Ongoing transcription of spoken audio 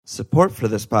Support for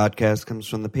this podcast comes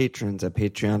from the patrons at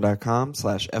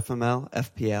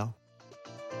patreon.com/FMLFPL.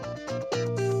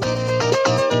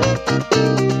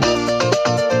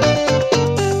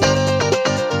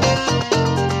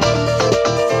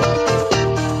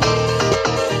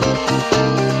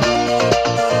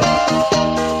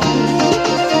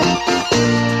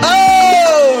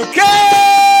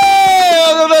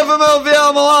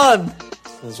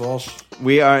 Walsh.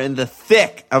 We are in the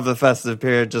thick of the festive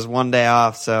period, just one day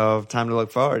off, so time to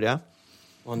look forward, yeah?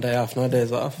 One day off, no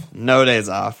days off. No days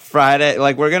off. Friday,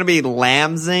 we're going to be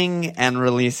lambsing and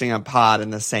releasing a pod in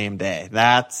the same day.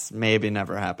 That's maybe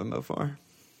never happened before.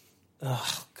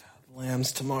 Oh, God,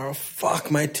 lambs tomorrow. Fuck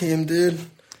my team, dude.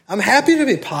 I'm happy to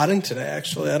be podding today,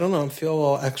 actually. I don't know, I feel a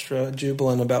little extra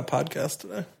jubilant about podcast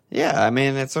today. Yeah, I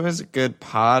mean, it's always a good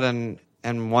pod, and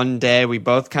one day we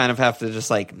both kind of have to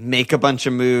just make a bunch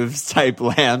of moves type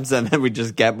lambs, and then we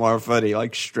just get more footy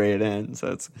straight in.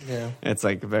 So it's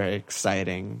a very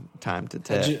exciting time to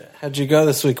take. How'd you go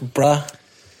this week, bruh?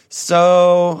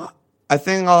 So I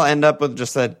think I'll end up with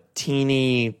just a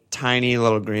teeny tiny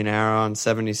little green arrow on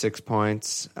 76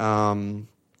 points. Amazing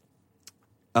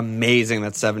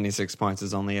that 76 points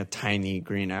is only a tiny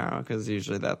green arrow, because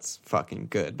usually that's fucking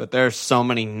good. But there are so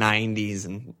many 90s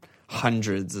and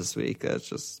hundreds this week. That's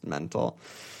just mental.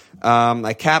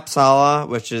 I cap Salah,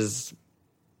 which is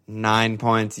 9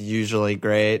 points, usually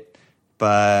great,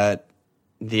 but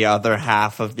the other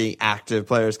half of the active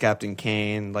players, Captain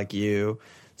Kane, like you,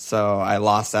 so I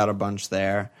lost out a bunch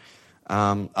there.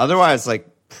 Otherwise,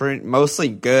 mostly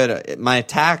good. My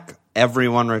attack,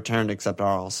 everyone returned except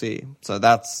RLC, so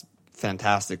that's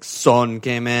fantastic. Son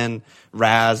came in,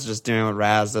 Raz just doing what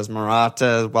Raz does.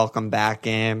 Morata, welcome back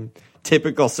game.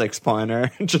 Typical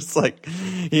 6-pointer, just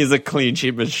he's a clean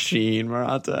sheet machine,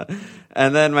 Morata.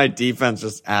 And then my defense,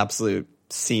 just absolute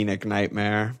scenic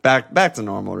nightmare. Back to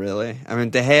normal, really. I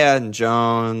mean, De Gea and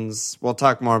Jones, we'll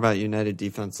talk more about United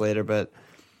defense later, but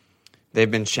they've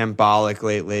been shambolic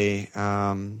lately.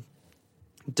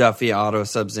 Duffy auto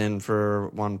subs in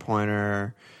for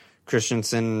 1-pointer.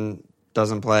 Christensen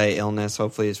doesn't play, illness.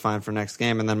 Hopefully he's fine for next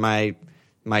game. And then my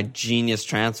genius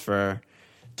transfer,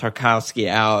 Tarkowski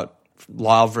out,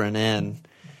 Lovren in.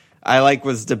 I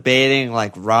was debating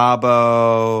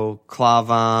Robbo,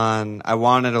 Klavan. I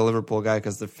wanted a Liverpool guy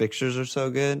because the fixtures are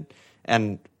so good.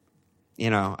 And,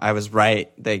 I was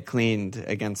right. They cleaned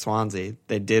against Swansea.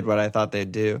 They did what I thought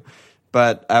they'd do.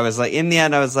 But I was in the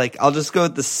end, I was I'll just go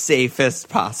with the safest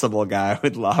possible guy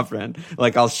with Lovren.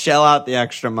 I'll shell out the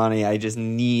extra money. I just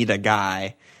need a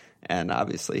guy. And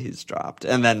obviously he's dropped.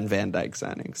 And then Van Dijk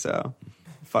signing. So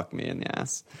fuck me in the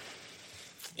ass.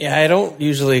 Yeah, I don't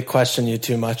usually question you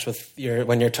too much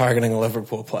when you're targeting a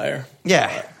Liverpool player.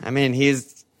 Yeah, I mean, he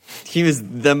was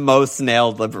the most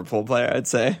nailed Liverpool player, I'd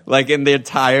say. In the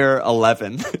entire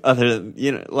 11, other than,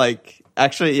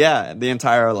 actually, yeah, the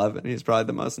entire 11. He's probably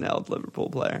the most nailed Liverpool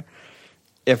player.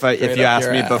 If you asked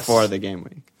me before the game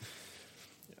week.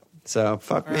 So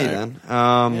fuck me then.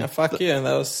 Yeah, fuck you. That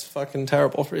was fucking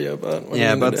terrible for you. But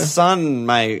but Son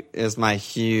is my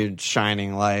huge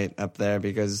shining light up there,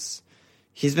 because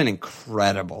he's been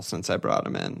incredible since I brought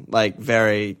him in.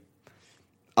 Very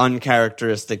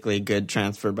uncharacteristically good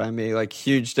transfer by me.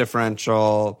 Huge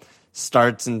differential,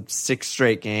 starts in 6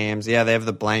 straight games. Yeah, they have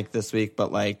the blank this week,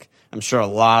 but I'm sure a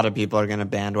lot of people are going to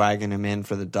bandwagon him in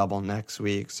for the double next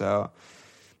week. So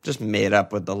just made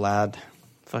up with the lad.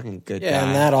 Fucking good guy. Yeah,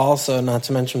 and that also, not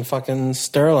to mention fucking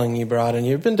Sterling you brought in.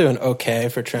 You've been doing okay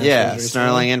for transfers. Yeah,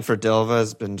 Sterling in for Dilva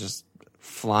has been just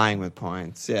flying with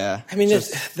points. Yeah. I mean,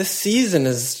 this season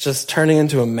is just turning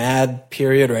into a mad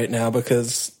period right now,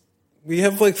 because we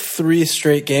have 3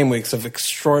 straight game weeks of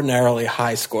extraordinarily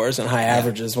high scores and high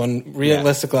averages, when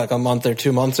realistically a month or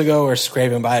 2 months ago we're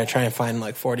scraping by to try and find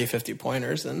 40, 50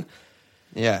 pointers. And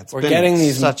yeah, we're getting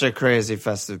such a crazy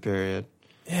festive period.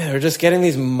 Yeah, we're just getting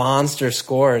these monster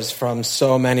scores from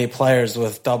so many players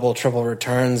with double, triple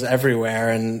returns everywhere,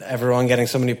 and everyone getting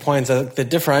so many points. The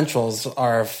differentials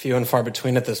are few and far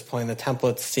between at this point. The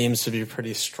template seems to be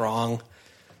pretty strong.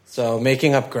 So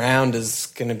making up ground is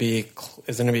going to be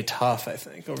tough, I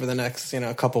think, over the next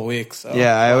couple weeks. So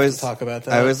yeah, I always talk about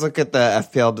that. I always look at the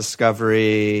FPL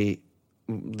Discovery,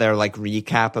 their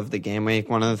recap of the game week.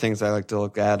 One of the things I like to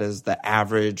look at is the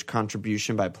average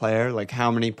contribution by player,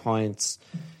 how many points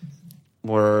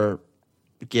were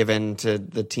given to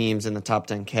the teams in the top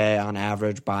 10K on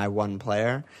average by one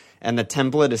player. And the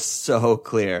template is so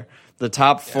clear. The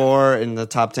top 4 in the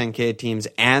top 10K teams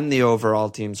and the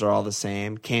overall teams are all the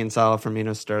same. Kane, Salah,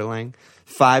 Firmino, Sterling.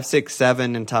 5, 6,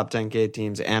 7 in top 10K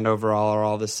teams and overall are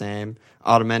all the same.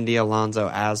 Otamendi, Alonso,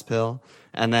 Aspil.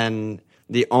 And then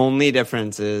The only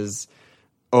difference is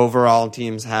overall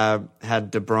teams have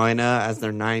had De Bruyne as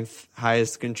their 9th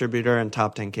highest contributor, and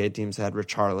top 10K teams had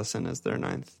Richarlison as their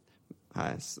 9th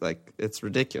highest. Like, it's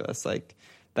ridiculous. Like,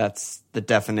 that's the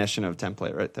definition of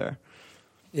template right there.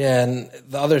 Yeah, and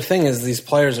the other thing is these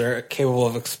players are capable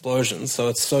of explosions, so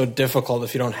it's so difficult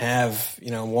if you don't have,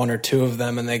 one or two of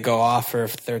them and they go off for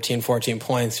 13, 14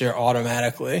 points, you're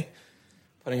automatically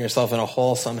putting yourself in a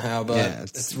hole somehow. But yeah,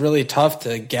 it's really tough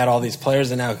to get all these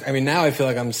players. And now I feel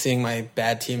like I'm seeing my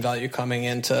bad team value coming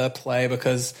into play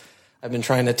because I've been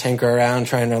trying to tinker around,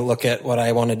 trying to look at what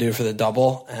I want to do for the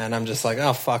double, and I'm just like,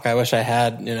 oh fuck, I wish I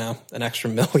had an extra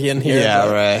million here.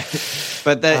 Yeah, right.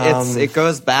 But it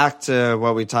goes back to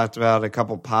what we talked about a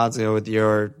couple pods ago with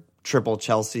your triple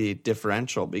Chelsea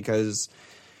differential, because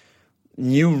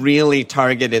you really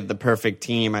targeted the perfect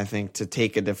team, I think, to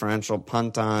take a differential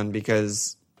punt on,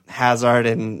 because Hazard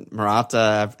and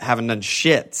Morata haven't done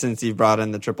shit since you brought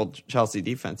in the triple Chelsea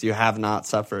defense. You have not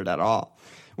suffered at all.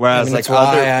 Whereas, that's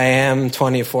why I am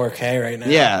 24K right now.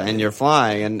 Yeah, and you're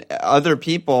flying. And other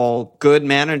people, good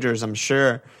managers, I'm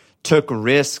sure, took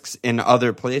risks in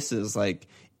other places, like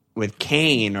with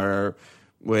Kane or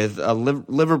with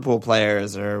Liverpool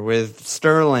players or with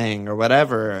Sterling or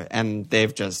whatever, and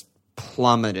they've just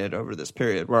plummeted over this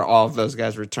period where all of those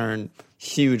guys return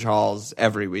huge hauls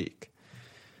every week.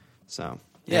 So...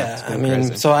 Yeah, I mean,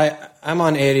 crazy. So I'm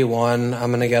on 81. I'm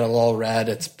going to get a little red.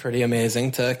 It's pretty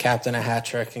amazing to captain a hat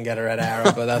trick and get a red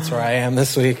arrow, but that's where I am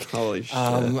this week. Holy shit.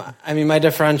 I mean, my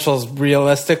differentials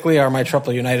realistically are my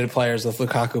triple United players with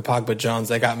Lukaku, Pogba, Jones.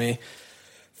 They got me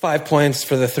 5 points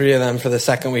for the 3 of them for the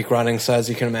second week running. So as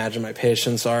you can imagine, my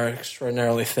patience are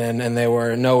extraordinarily thin, and they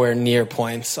were nowhere near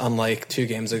points, unlike 2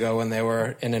 games ago when they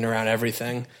were in and around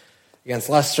everything. Against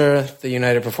Leicester, the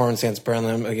United performance against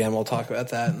Burnley, again, we'll talk about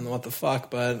that and what the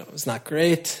fuck, but it was not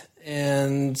great.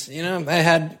 And, I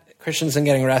had Christensen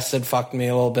getting rested, fucked me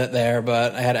a little bit there,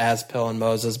 but I had Aspil and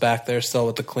Moses back there still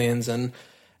with the cleans, and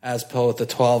Aspil with the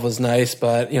 12 was nice,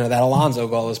 but, that Alonso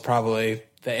goal was probably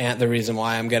the reason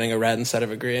why I'm getting a red instead of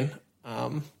a green.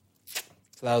 So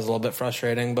that was a little bit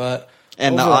frustrating, but...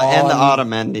 And the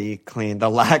Otamendi clean, the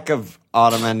lack of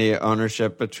Otamendi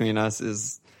ownership between us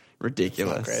is...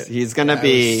 ridiculous. He's going to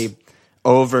be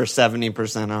over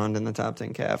 70% owned in the top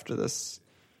 10K after this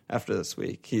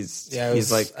week.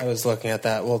 I was looking at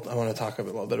that. Well, I want to talk a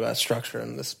little bit about structure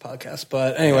in this podcast.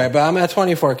 But anyway, but I'm at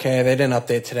 24K. They didn't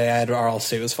update today. I had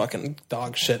RLC was fucking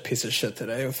dog shit, piece of shit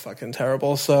today. It was fucking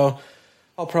terrible. So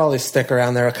I'll probably stick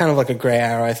around there. Kind of like a gray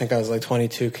arrow. I think I was like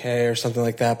 22K or something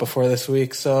like that before this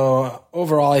week. So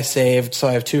overall I saved. So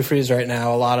I have 2 frees right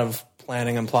now. A lot of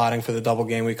planning and plotting for the double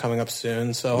game week coming up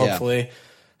soon. So hopefully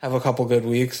have a couple good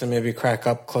weeks and maybe crack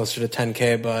up closer to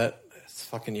 10K, but it's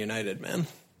fucking United, man.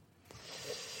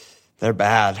 They're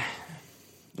bad.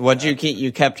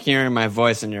 You kept hearing my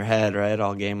voice in your head, right?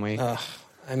 All game week.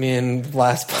 I mean,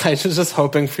 I was just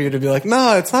hoping for you to be like,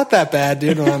 no, it's not that bad,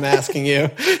 dude, when I'm asking you.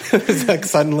 It's like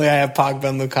suddenly I have Pogba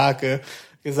and Lukaku.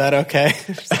 Is that okay?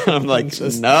 I'm like,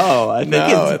 no, I think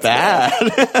it's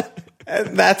bad.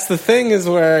 And that's the thing is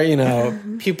where,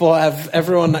 people have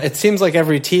everyone, it seems like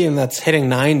every team that's hitting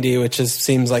 90, which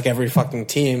seems like every fucking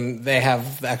team, they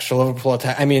have the extra Liverpool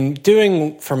attack. I mean,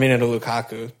 doing Firmino to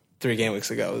Lukaku 3 game weeks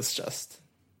ago is just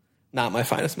not my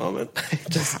finest moment.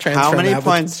 How many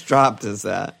points dropped is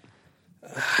that?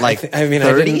 Like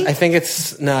 30? I think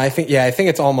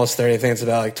it's almost 30. I think it's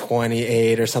about like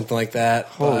 28 or something like that.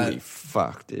 Holy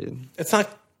fuck, dude. It's not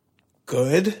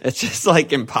good. It's just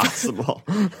like impossible.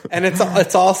 And it's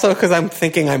also because I'm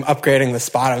thinking I'm upgrading the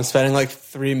spot. I'm spending like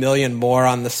 3 million more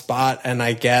on the spot and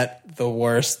I get the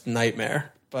worst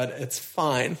nightmare. But it's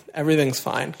fine. Everything's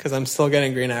fine because I'm still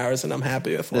getting green hours and I'm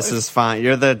happy with life. This is fine.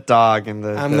 You're the dog in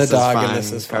the I'm the dog and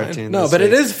this is fine. No, but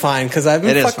it is fine because I've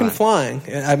been fucking flying.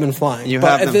 I've been flying.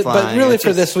 Have been flying. But really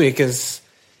for this week is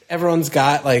everyone's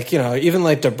got like, even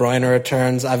like De Bruyne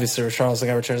returns. Obviously Richarlison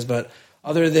got returns, but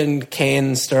other than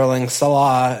Kane, Sterling,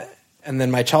 Salah, and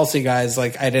then my Chelsea guys,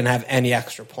 like I didn't have any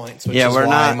extra points. Which is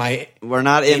why we're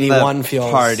not in the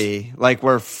party. Like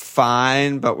we're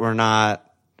fine, but we're not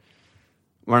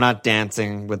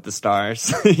dancing with the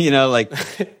stars.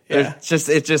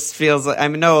 It just feels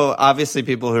like, no, obviously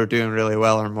people who are doing really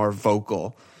well are more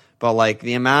vocal, but like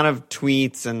the amount of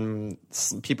tweets and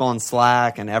people on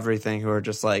Slack and everything who are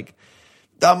just like,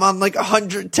 I'm on like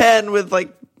 110 with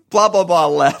like blah, blah, blah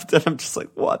left. And I'm just like,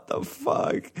 what the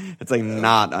fuck? It's like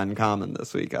not uncommon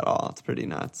this week at all. It's pretty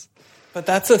nuts. But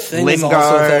that's the thing. Lingard,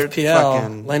 also with FPL.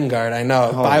 fucking- Lingard, I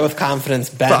know. Buy with confidence,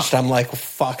 benched. I'm like,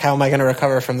 fuck, how am I going to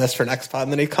recover from this for next pod?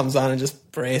 And then he comes on and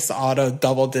just brace auto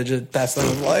double-digit best of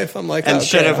his life. I'm like, And oh,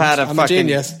 should have had a I'm fucking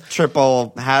genius.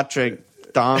 triple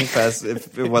hat-trick dong fest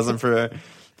if it wasn't for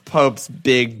Pope's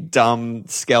big, dumb,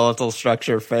 skeletal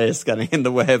structure face getting in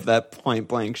the way of that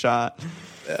point-blank shot.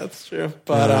 Yeah, that's true.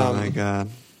 But Oh, my God.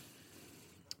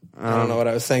 I don't know what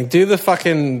I was saying. Do the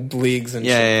fucking leagues and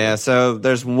shit. Yeah. So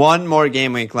there's one more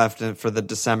game week left for the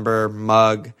December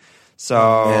mug. So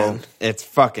man. it's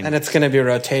fucking... And it's going to be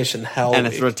rotation hell and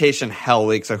it's week. rotation hell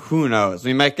week, so who knows?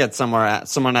 We might get someone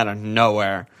out of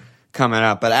nowhere coming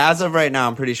up. But as of right now,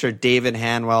 I'm pretty sure David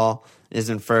Hanwell is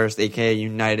in first, aka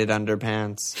United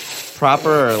Underpants.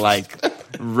 Proper, like,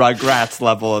 Rugrats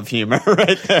level of humor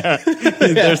right there.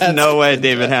 There's no way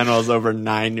David Hanwell is over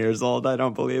 9 years old. I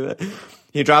don't believe it.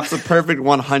 He drops a perfect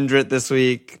 100 this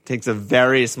week, takes a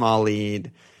very small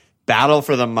lead. Battle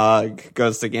for the mug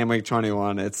goes to game week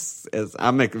 21.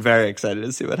 I'm very excited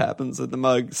to see what happens with the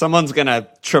mug. Someone's gonna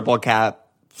triple cap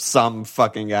some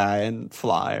fucking guy and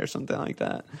fly or something like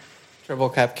that. Triple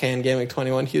cap Kane game week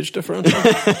 21, huge differential.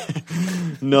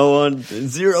 No one,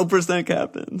 0%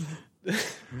 captain.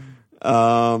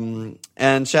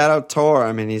 And shout out Tor.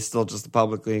 I mean, he's still just a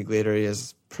public league leader. He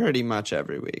is pretty much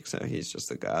every week, so he's just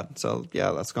a god. So yeah,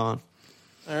 let's go on.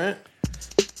 All right.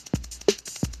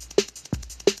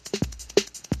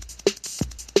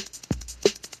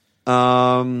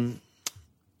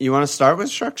 You want to start with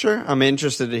structure? I'm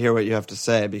interested to hear what you have to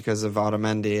say because of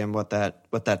Otamendi and what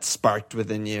that sparked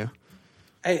within you.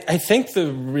 I think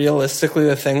realistically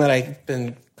the thing that I've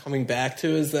been coming back to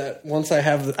is that once I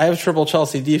have triple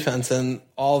Chelsea defense and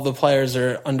all the players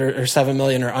are under or 7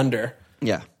 million or under.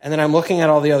 Yeah. And then I'm looking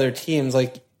at all the other teams.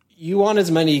 Like, you want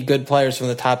as many good players from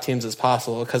the top teams as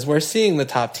possible because we're seeing the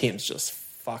top teams just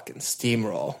fucking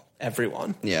steamroll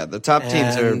everyone. Yeah, the top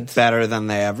teams are better than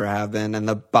they ever have been, and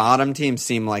the bottom teams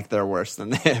seem like they're worse than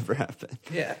they ever have been.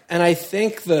 Yeah, and I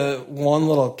think the one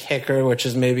little kicker, which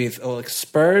is maybe like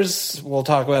Spurs, we'll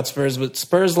talk about Spurs, but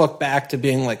Spurs look back to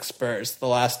being like Spurs the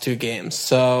last two games.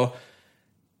 So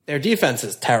their defense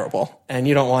is terrible, and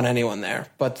you don't want anyone there.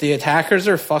 But the attackers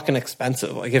are fucking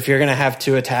expensive. Like, if you're going to have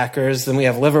two attackers, then we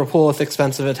have Liverpool with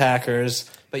expensive attackers,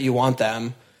 but you want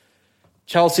them.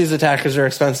 Chelsea's attackers are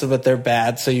expensive, but they're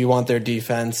bad, so you want their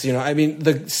defense. You know, I mean,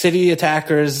 the City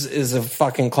attackers is a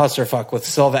fucking clusterfuck with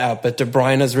Silva out, but De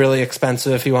Bruyne is really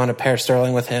expensive if you want to pair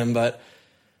Sterling with him. But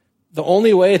the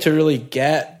only way to really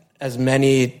get as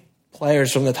many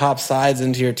players from the top sides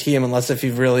into your team, unless if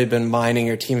you've really been mining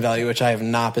your team value, which I have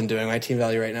not been doing. My team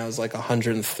value right now is like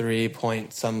 103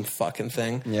 point some fucking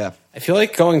thing. Yeah. I feel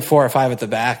like going 4 or 5 at the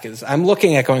back I'm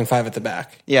looking at going 5 at the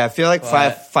back. Yeah, I feel like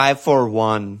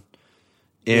 5-4-1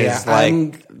 is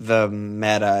the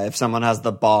meta. If someone has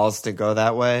the balls to go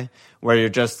that way, where you're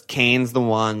just Kane's the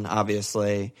one,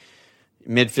 obviously.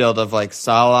 Midfield of like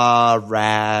Salah,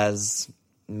 Raz,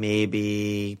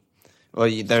 maybe. Well,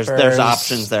 there's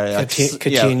options there. Like,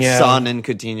 Coutinho. Son and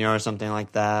Coutinho or something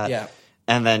like that. Yeah.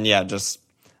 And then, just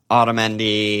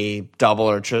Otamendi, double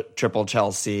or triple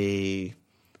Chelsea,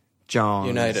 Jones.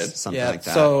 United. Something like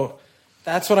that. So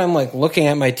that's what I'm like looking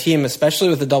at my team, especially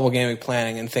with the double game week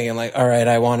planning and thinking like, all right,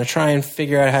 I want to try and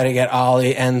figure out how to get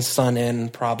Ollie and Son in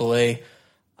probably.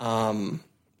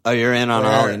 You're in on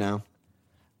Ollie now.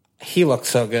 He looked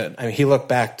so good. I mean, he looked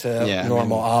back to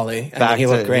normal Ollie. He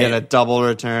looked great. He had a double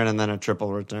return and then a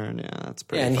triple return. Yeah, that's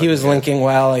pretty. And he was linking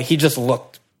well. Like, he just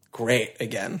looked great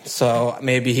again. So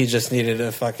maybe he just needed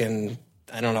a fucking,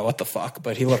 I don't know what the fuck,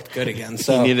 but he looked good again.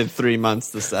 So he needed 3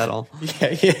 months to settle. Yeah,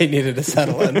 he needed to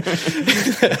settle in.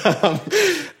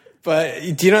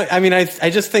 But do you know? I mean, I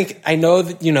just think I know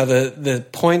that the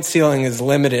point ceiling is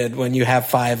limited when you have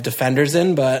 5 defenders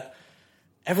in, but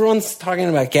everyone's talking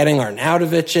about getting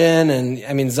Arnautovic in, and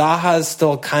I mean Zaha's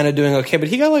still kind of doing okay, but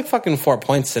he got like fucking 4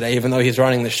 points today, even though he's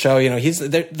running the show. You know, he's the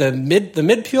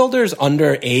midfielders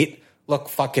under 8 look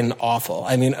fucking awful.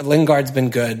 I mean, Lingard's been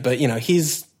good, but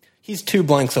he's 2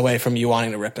 blanks away from you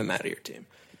wanting to rip him out of your team.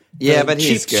 Yeah, but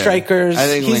he's cheap good. Strikers. I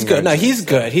think he's good. No, he's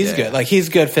good. He's good. Yeah. Like, he's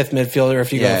good 5th midfielder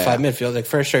if you go 5 midfield. Like,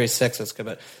 for sure he's 6. That's good.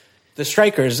 But the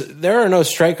strikers, there are no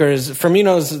strikers.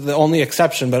 Firmino's the only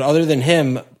exception, but other than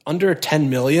him, under 10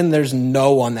 million, there's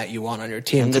no one that you want on your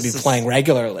team to be playing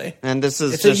regularly. And this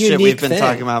is just shit we've been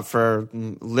talking about for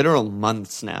literal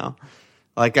months now.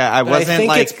 Like, I wasn't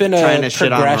like trying to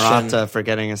shit on Morata for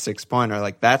getting a 6-pointer.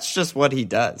 Like, that's just what he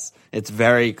does. It's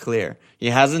very clear. He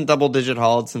hasn't double-digit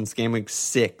hauled since game week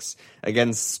 6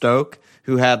 against Stoke,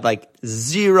 who had like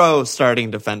 0 starting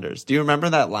defenders. Do you remember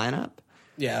that lineup?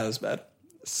 Yeah, it was bad.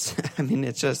 I mean,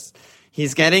 it's just,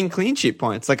 he's getting clean sheet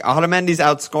points. Like Otamendi's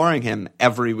outscoring him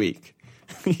every week.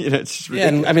 It's just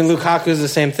ridiculous. And I mean, Lukaku's the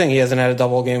same thing. He hasn't had a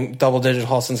double-digit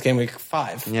haul since game week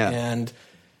 5. Yeah. And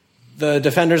the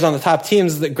defenders on the top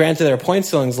teams, that granted their point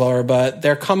ceiling's lower, but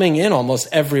they're coming in almost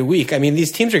every week. I mean,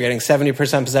 these teams are getting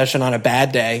 70% possession on a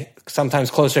bad day,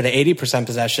 sometimes closer to 80%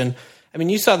 possession. I mean,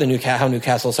 you saw how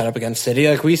Newcastle set up against City.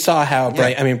 Like we saw how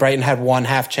Brighton had one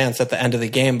half chance at the end of the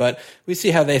game, but we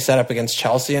see how they set up against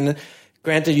Chelsea. And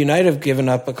granted, United have given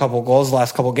up a couple goals the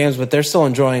last couple games, but they're still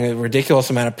enjoying a ridiculous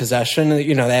amount of possession.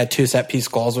 You know, they had 2 set-piece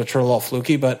goals, which were a little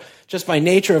fluky, but just by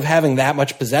nature of having that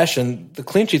much possession, the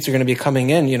clean sheets are going to be coming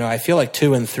in, you know, I feel like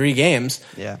 2 and 3 games.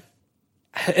 Yeah.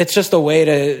 It's just a way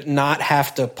to not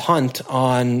have to punt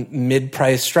on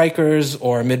mid-price strikers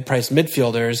or mid-price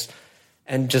midfielders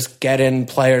and just get in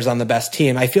players on the best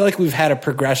team. I feel like we've had a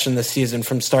progression this season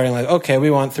from starting like, okay, we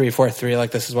want 3-4-3,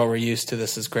 like this is what we're used to,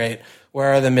 this is great.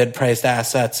 Where are the mid-priced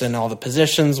assets in all the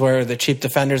positions? Where are the cheap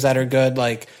defenders that are good?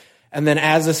 Like, and then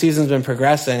as the season's been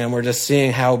progressing and we're just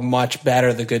seeing how much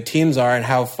better the good teams are and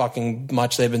how fucking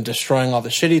much they've been destroying all the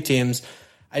shitty teams,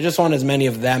 I just want as many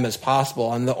of them as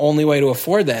possible. And the only way to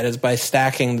afford that is by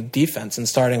stacking the defense and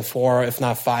starting 4, if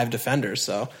not 5 defenders.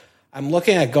 So I'm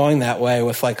looking at going that way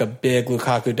with like a big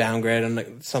Lukaku downgrade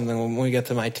and something when we get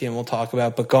to my team we'll talk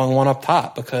about, but going one up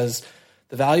top because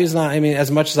the value's not, I mean, as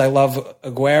much as I love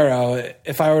Aguero,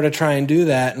 if I were to try and do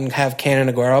that and have Kane and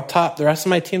Aguero up top, the rest of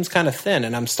my team's kind of thin,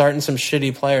 and I'm starting some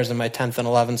shitty players in my 10th and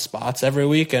 11th spots every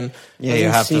week. And yeah, you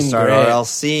have to start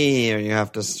RLC, or you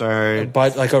have to start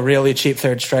but like a really cheap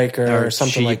third striker or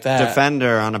something like that.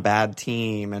 Defender on a bad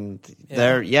team, and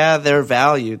they're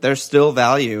value. There's still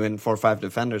value in 4-5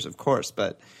 defenders, of course,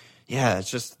 but yeah,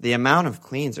 it's just the amount of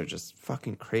cleans are just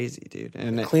fucking crazy, dude.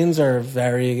 And cleans are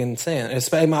very insane.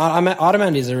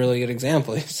 Otamendi is a really good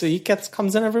example. So he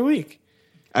comes in every week.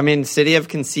 I mean, City have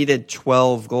conceded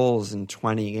 12 goals in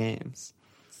 20 games.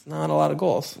 It's not a lot of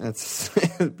goals.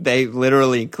 They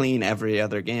literally clean every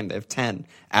other game. They have 10,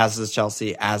 as does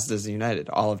Chelsea, as does United.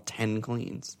 All of 10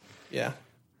 cleans. Yeah.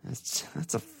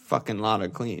 That's a fucking lot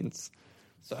of cleans.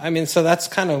 So I mean, so that's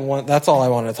kind of that's all I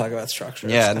wanted to talk about structure.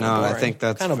 Yeah, no, boring. I think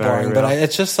that's kind of very boring, real. but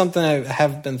it's just something I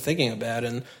have been thinking about.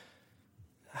 And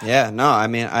yeah, no, I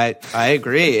mean, I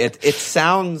agree. It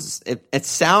sounds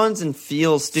and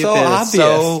feels stupid. So obvious. It's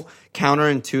so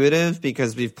counterintuitive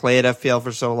because we've played FPL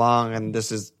for so long, and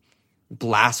this is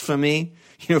blasphemy.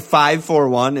 You know,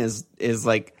 5-4-1 is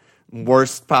like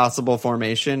worst possible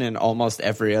formation in almost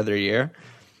every other year.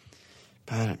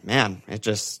 But man, it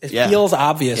feels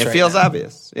obvious. It feels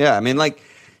obvious. Yeah, I mean, like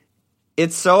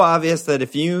it's so obvious that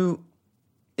if you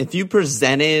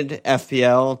presented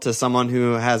FPL to someone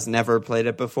who has never played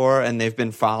it before and they've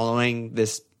been following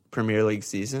this Premier League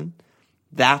season,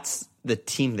 that's the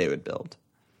team they would build.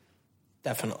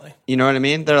 Definitely. You know what I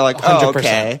mean? They're like, 100%. Oh,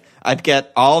 okay, I'd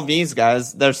get all these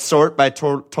guys. They're sort by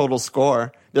total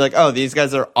score. Be like, oh, these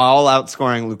guys are all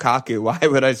outscoring Lukaku. Why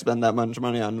would I spend that much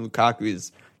money on Lukaku?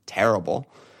 He's terrible.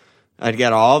 I'd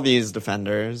get all these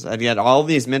defenders. I'd get all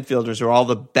these midfielders who are all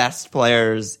the best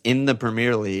players in the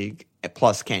Premier League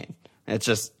plus Kane. It's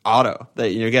just auto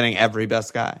that you're getting every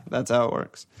best guy. That's how it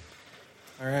works.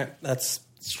 All right. That's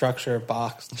structure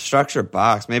box. Structure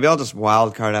box. Maybe I'll just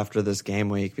wild card after this game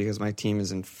week because my team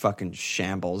is in fucking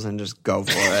shambles and just go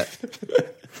for it.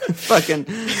 Fucking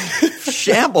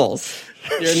shambles.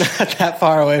 You're not that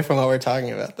far away from what we're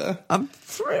talking about, though. I'm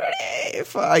pretty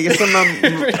far. I guess I'm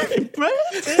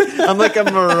like a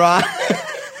Morata.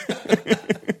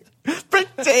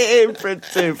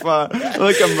 pretty far. I'm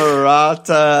like a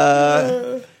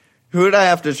Morata. Who would I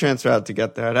have to transfer out to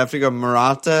get there? I'd have to go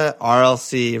Morata,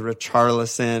 RLC,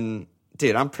 Richarlison.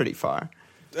 Dude, I'm pretty far.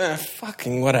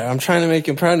 Fucking whatever. I'm trying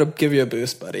to give you a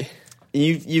boost, buddy.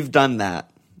 You've done that.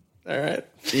 All right.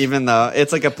 Even though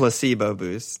it's like a placebo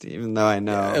boost, even though I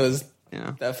know. Yeah, it was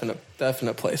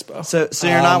definite placebo. So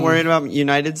you're not worried about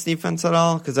United's defense at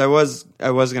all? Because I was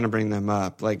going to bring them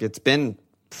up. Like, it's been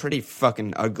pretty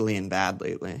fucking ugly and bad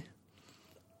lately.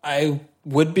 I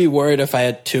would be worried if I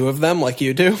had 2 of them, like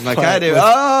you do. Like I do.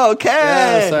 Oh, okay.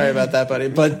 Yeah, sorry about that, buddy.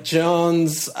 But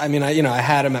Jones, I mean, I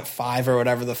had him at 5 or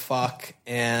whatever the fuck,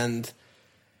 and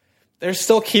they're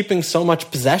still keeping so much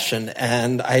possession,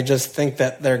 and I just think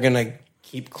that they're going to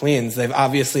keep cleans. They've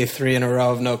obviously 3 in a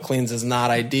row of no cleans is not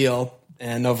ideal,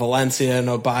 and no Valencia,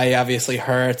 no Bailly obviously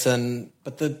hurts,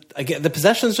 but the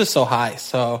possession is just so high.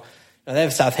 So they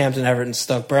have Southampton, Everton,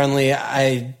 Stoke, Burnley.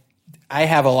 I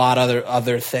have a lot of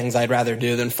other things I'd rather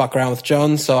do than fuck around with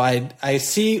Jones. So I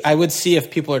would see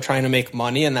if people are trying to make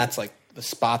money and that's like the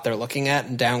spot they're looking at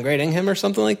and downgrading him or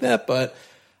something like that. But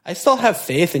I still have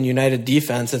faith in United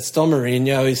defense. It's still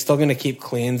Mourinho. He's still going to keep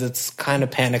cleans. It's kind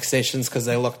of panic stations because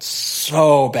they looked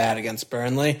so bad against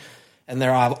Burnley. And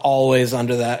they're always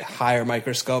under that higher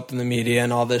microscope in the media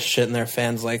and all this shit. And their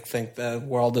fans think the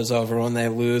world is over when they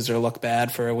lose or look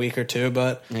bad for a week or two.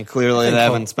 But and clearly they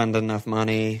haven't spent enough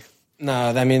money. No,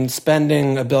 I mean,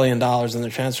 spending $1 billion in the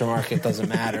transfer market doesn't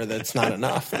matter. That's not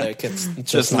enough. It's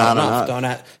just not enough. Don't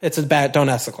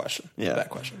ask the question. Yeah. It's a bad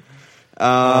question.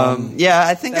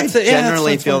 I think I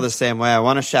generally feel the same way. I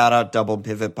want to shout out Double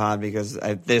Pivot Pod because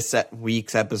this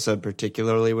week's episode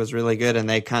particularly was really good, and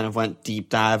they kind of went deep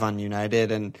dive on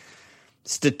United. And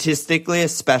statistically,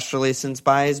 especially since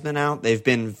Baye's been out, they've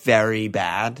been very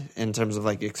bad in terms of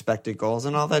expected goals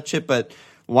and all that shit. But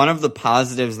one of the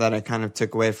positives that I kind of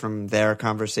took away from their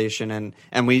conversation, and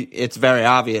it's very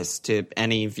obvious to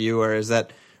any viewer, is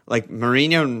that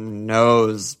Mourinho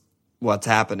knows what's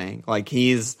happening.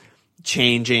 He's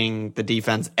changing the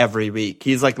defense every week.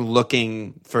 He's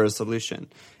looking for a solution,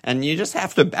 and you just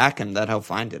have to back him that he'll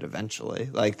find it eventually.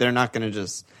 They're not going to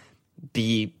just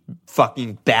be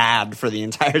fucking bad for the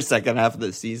entire second half of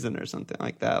the season or something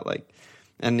like that.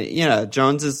 And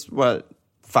Jones is what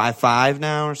 5'5"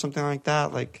 now or something like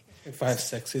that.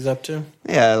 5'6" he's up to.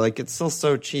 Yeah, it's still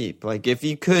so cheap. If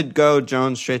you could go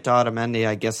Jones straight to Otamendi,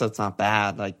 I guess that's not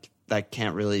bad. That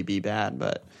can't really be bad,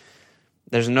 but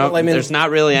there's not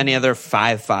really any other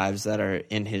 5'5s that are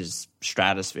in his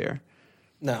stratosphere.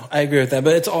 No, I agree with that.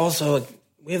 But it's also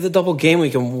we have the double game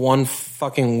week in one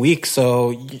fucking week,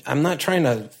 so I'm not trying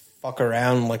to fuck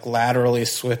around laterally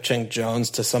switching Jones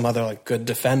to some other good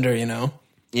defender.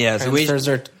 Yeah, transfers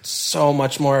are so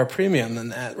much more a premium than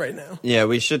that right now. Yeah,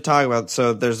 we should talk about.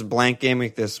 So there's a blank game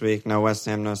week this week. No West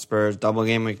Ham, no Spurs. Double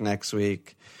game week next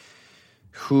week.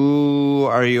 Who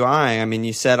are you eyeing? I mean,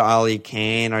 you said Ali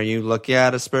Kane. Are you looking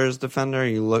at a Spurs defender?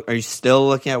 Are you still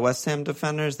looking at West Ham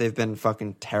defenders? They've been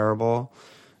fucking terrible.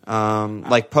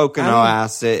 Pocono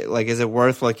asked it, is it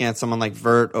worth looking at someone like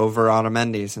Vert over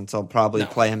Otamendi since I'll probably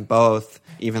play him both,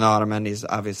 even though Otamendi's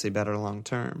obviously better long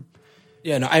term?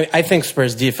 Yeah, no, I think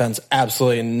Spurs defense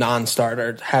absolutely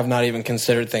non-starter. Have not even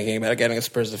considered thinking about getting a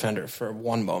Spurs defender for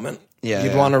one moment. Yeah,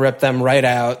 You'd want to rip them right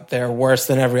out. They're worse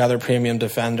than every other premium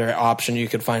defender option you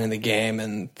could find in the game,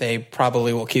 and they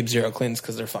probably will keep 0 cleans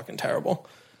because they're fucking terrible.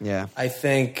 Yeah. I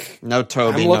think no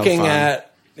Toby, I'm looking no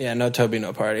fun. no Toby,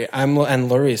 no party. And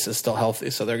Lloris is still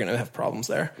healthy, so they're going to have problems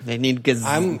there. They need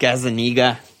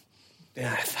Gazaniga.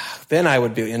 Yeah, then I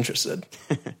would be interested.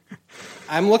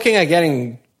 I'm looking at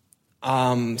getting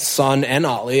Son and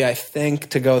Ollie, I think,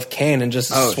 to go with Kane and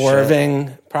just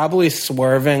probably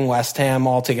swerving West Ham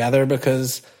altogether,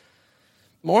 because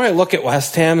the more I look at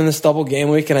West Ham in this double game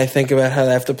week and I think about how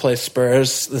they have to play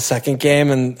Spurs the second game,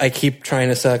 and I keep trying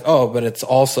to say, but it's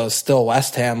also still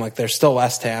West Ham. They're still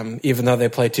West Ham. Even though they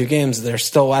play 2 games, they're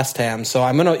still West Ham. So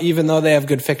I'm going to, even though they have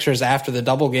good fixtures after the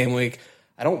double game week,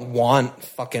 I don't want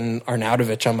fucking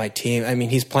Arnautovic on my team. I mean,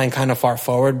 he's playing kind of far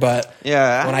forward, but when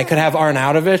I could have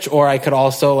Arnautovic, or I could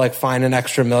also find an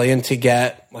extra $1 million to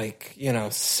get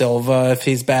Silva if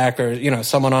he's back, or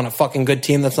someone on a fucking good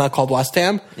team that's not called West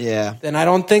Ham. Yeah. Then I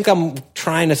don't think I'm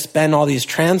trying to spend all these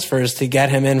transfers to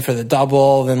get him in for the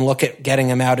double, then look at getting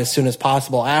him out as soon as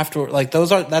possible after.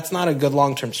 That's not a good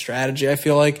long-term strategy, I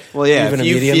feel like. Well, yeah, even if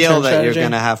you feel that strategy. you're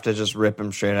going to have to just rip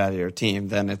him straight out of your team,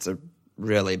 then it's a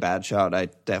really bad shout. I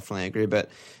definitely agree, but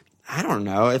I don't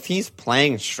know if he's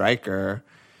playing striker.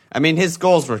 I mean, his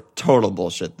goals were total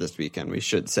bullshit this weekend, we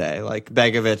should say.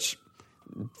 Begovic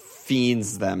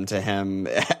fiends them to him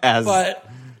as. But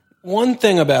one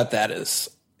thing about that is,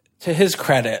 to his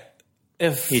credit,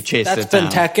 if he chased that's it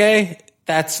down. Benteke,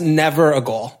 that's never a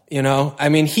goal. I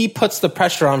mean, he puts the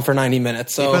pressure on for 90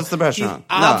 minutes. So he puts the pressure on.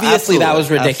 Obviously, that was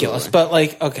ridiculous.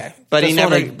 Absolutely. But okay, but he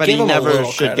never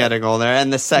should get a goal there.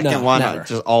 And the second one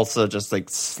just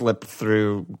slipped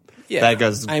through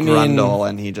Bega's grundle,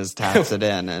 and he just taps it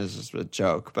in. And it's just a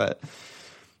joke, but.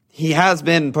 He has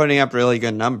been putting up really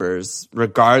good numbers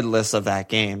regardless of that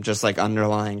game, just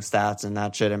underlying stats and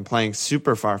that shit, and playing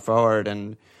super far forward,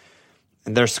 and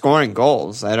they're scoring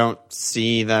goals. I don't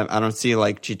see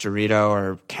Chicharito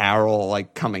or Carroll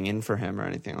coming in for him or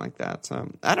anything like that.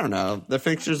 So I don't know. The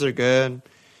fixtures are good.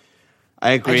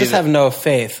 I agree. I just have no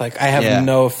faith. I have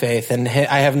no faith, and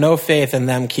I have no faith in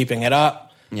them keeping it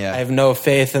up. Yeah. I have no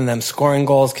faith in them scoring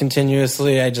goals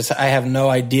continuously. I have no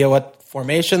idea what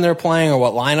formation they're playing or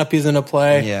what lineup he's going to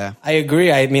play. Yeah. I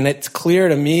agree. I mean, it's clear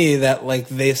to me that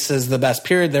this is the best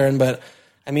period they're in, but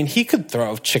I mean, he could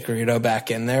throw Chicharito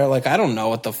back in there. I don't know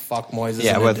what the fuck Moyes is going to do.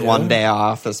 Yeah, with one day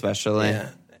off especially. Yeah.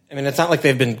 I mean, it's not like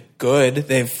they've been good.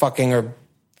 They fucking are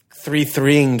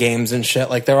 3-3 games and shit.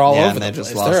 Like, they're all over the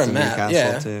place. They're a mess.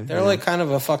 Yeah, too. They're like kind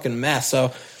of a fucking mess.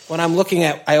 So when I'm looking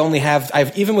at,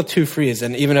 I've even with 2 frees,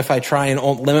 and even if I try and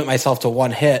limit myself to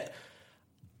 1 hit,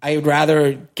 I'd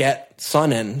rather get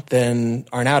Son in than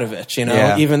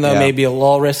Arnautovic, even though maybe a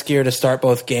little riskier to start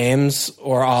both games,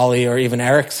 or Ollie, or even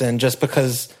Eriksson, just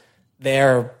because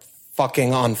they're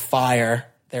fucking on fire.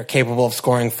 They're capable of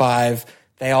scoring 5.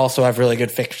 They also have really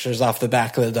good fixtures off the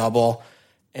back of the double,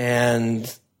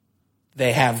 and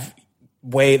they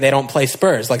don't play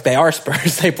Spurs. Like, they are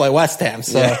Spurs. They play West Ham.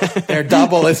 So their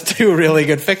double is 2 really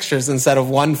good fixtures instead of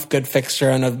 1 good fixture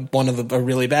and one of a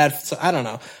really bad. So I don't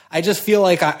know. I just feel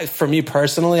like, for me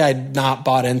personally, I'd not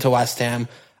bought into West Ham.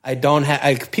 I don't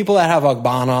have people that have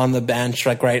Ogbonna on the bench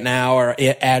like right now, or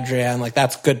Adrian. Like,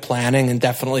 that's good planning, and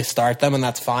definitely start them, and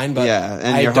that's fine. But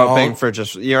and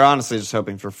you're honestly just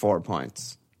hoping for 4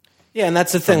 points. Yeah, and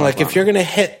that's the thing. Like, if you're going to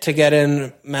hit to get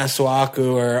in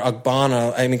Masuaku or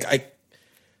Ogbonna, I mean,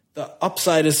 the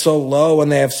upside is so low when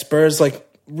they have Spurs. Like,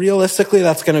 realistically,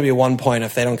 that's going to be 1 point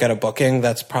if they don't get a booking.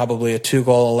 That's probably a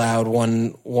 2-goal allowed,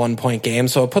 1 point game.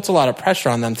 So it puts a lot of pressure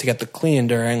on them to get the clean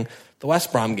during the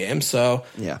West Brom game. So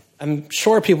I'm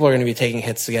sure people are going to be taking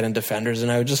hits to get in defenders,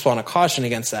 and I would just want to caution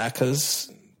against that, because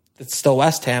it's still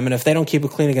West Ham, and if they don't keep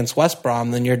it clean against West Brom,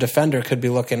 then your defender could be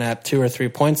looking at 2 or 3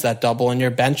 points that double, and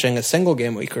you're benching a single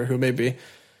game weeker who maybe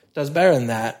does better than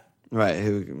that. Right,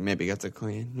 who maybe gets it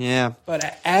clean. Yeah.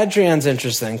 But Adrian's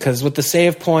interesting, because with the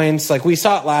save points, like we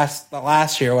saw it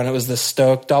last year when it was the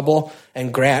Stoke double,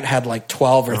 and Grant had like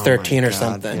 12 or 13 or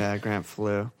something. Yeah, Grant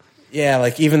flew. Yeah,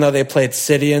 like, even though they played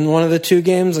City in one of the 2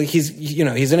 games, like, he's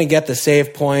going to get the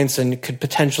save points, and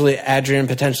Adrian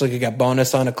potentially could get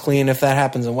bonus on a clean if that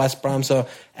happens in West Brom. So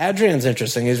Adrian's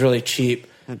interesting. He's really cheap.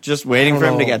 Just waiting for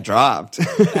him to get dropped.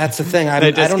 That's the thing.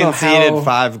 They just conceded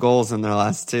 5 goals in their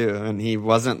last 2, and he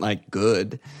wasn't like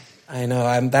good. I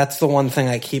know. That's the one thing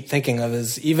I keep thinking of,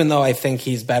 is even though I think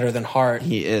he's better than Hart,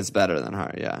 he is better than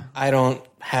Hart. Yeah, I don't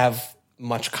have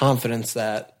much confidence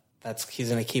that he's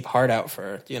going to keep Hart out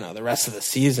for the rest of the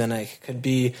season.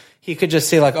 He could just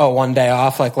say like, oh, 1 day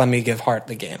off, like, let me give Hart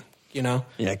the game.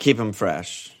 Yeah, keep him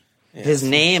fresh. Yeah, his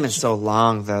name is so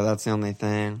long, though. That's the only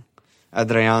thing.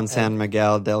 Adrian San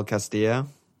Miguel del Castillo.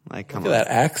 Like, come on. That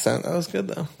accent. That was good,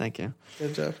 though. Thank you.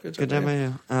 Good job. Good job by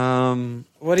you.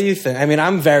 What do you think? I mean,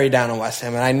 I'm very down on West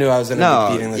Ham, and I knew I was going to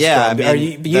be beating this. Yeah, I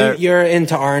mean, you're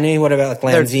into Arnie. What about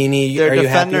like Lanzini? Their Are you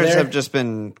defenders happy there? have just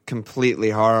been completely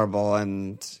horrible,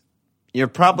 and you're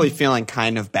probably feeling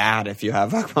kind of bad if you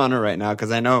have Ogbonna right now,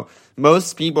 because I know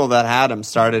most people that had him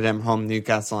started him home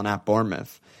Newcastle and at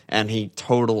Bournemouth, and he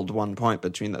totaled 1 point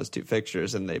between those 2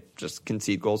 fixtures, and they just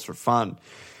concede goals for fun.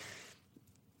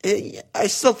 I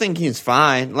still think he's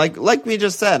fine. Like we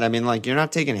just said, I mean, like, you're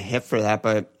not taking a hit for that,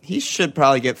 but he should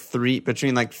probably get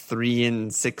between like 3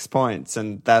 and 6 points,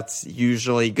 and that's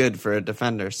usually good for a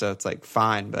defender, so it's like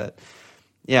fine. But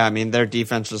yeah, I mean, their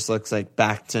defense just looks like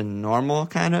back to normal,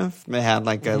 kind of. They had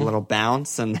like a little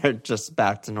bounce, and they're just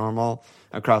back to normal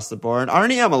across the board.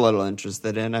 Arnie, I'm a little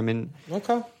interested in. I mean,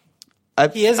 okay,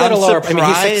 he is at a lower. I mean,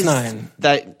 he's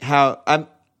 6'9".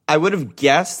 I would have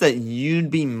guessed that you'd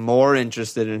be more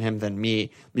interested in him than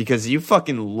me, because you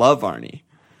fucking love Arnie.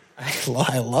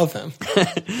 I love him.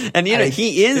 And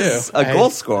he is a goal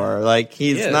scorer. Like,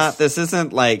 he's not, this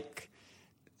isn't like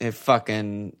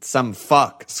some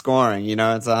fuck scoring,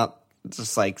 it's not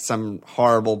just like some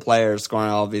horrible player scoring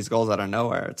all of these goals out of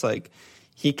nowhere. It's like,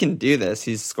 he can do this.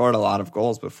 He's scored a lot of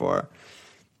goals before.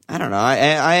 I don't know.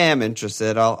 I am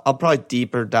interested. I'll probably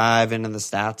deeper dive into the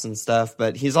stats and stuff,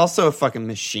 but he's also a fucking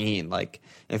machine. Like,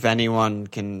 if anyone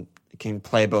can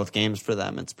play both games for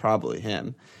them, it's probably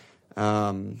him.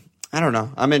 I don't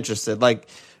know. I'm interested. Like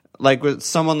with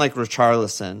someone like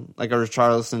Richarlison, like a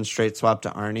Richarlison straight swap to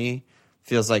Arnie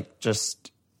feels like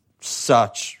just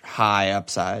such high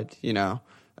upside, Yeah,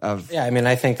 I mean,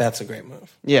 I think that's a great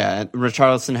move. Yeah,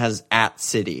 Richarlison has at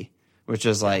City, which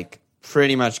is like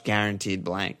pretty much guaranteed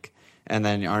blank, and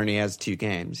then Arnie has 2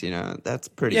 games. That's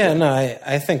pretty. Yeah, good. No,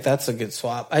 I think that's a good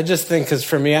swap. I just think, because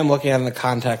for me, I'm looking at it in the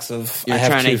context of you're I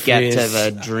have trying 2 to get frees. to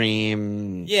the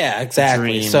dream. Yeah,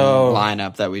 exactly. Dream so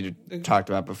lineup that we talked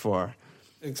about before.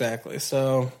 Exactly.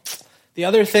 So the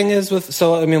other thing is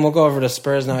I mean, we'll go over to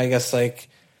Spurs now. I guess like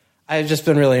I've just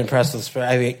been really impressed with Spurs.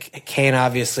 I mean, Kane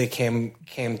obviously came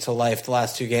to life the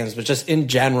last 2 games, but just in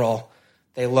general,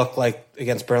 they look like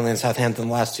against Burnley and Southampton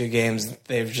the last 2 games,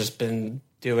 they've just been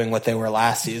doing what they were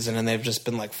last season, and they've just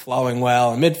been like flowing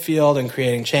well in midfield and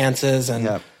creating chances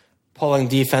and pulling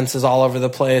defenses all over the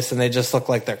place, and they just look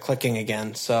like they're clicking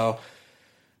again. So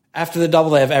after the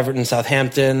double, they have Everton,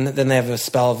 Southampton, then they have a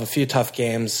spell of a few tough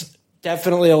games.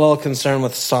 Definitely a little concerned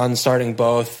with Son starting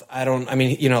both.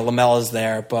 Lamella's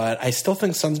there, but I still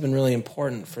think Son's been really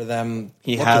important for them.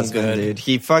 He has been, dude.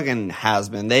 He fucking has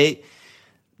been.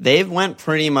 They've went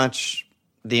pretty much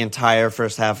the entire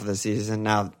first half of the season,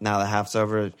 now the half's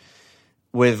over,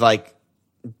 with like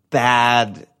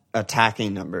bad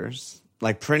attacking numbers.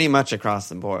 Like pretty much across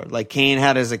the board. Like Kane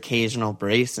had his occasional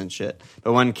brace and shit.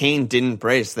 But when Kane didn't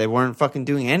brace, they weren't fucking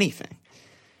doing anything.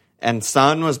 And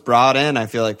Son was brought in, I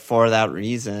feel like, for that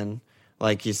reason.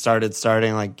 Like, he started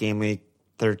starting, like, game week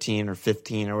 13 or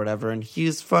 15 or whatever, and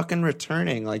he's fucking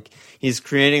returning. Like, he's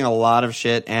creating a lot of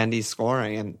shit, and he's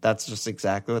scoring, and that's just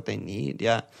exactly what they need.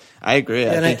 Yeah, I agree.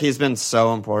 I think he's been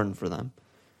so important for them.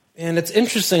 And it's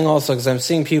interesting also, because I'm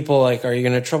seeing people like, are you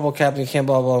going to triple captain Kane,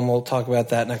 blah, blah, and we'll talk about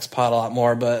that next pod a lot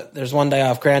more, but there's one day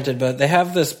off, granted, but they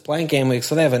have this blank game week,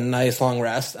 so they have a nice long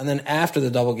rest, and then after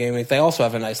the double game week, they also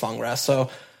have a nice long rest,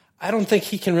 so I don't think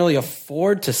he can really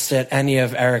afford to sit any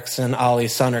of Eriksen, Ali,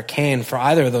 Son, or Kane for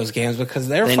either of those games because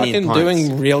they're fucking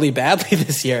doing really badly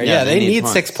this year. Yeah, they need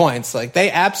 6 points. Like,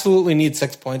 they absolutely need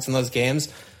 6 points in those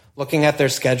games, looking at their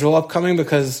schedule upcoming,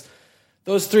 because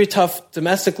those 3 tough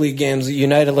domestic league games,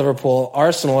 United, Liverpool,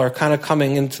 Arsenal, are kind of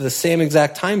coming into the same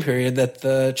exact time period that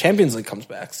the Champions League comes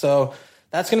back. So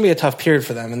that's going to be a tough period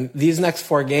for them. And these next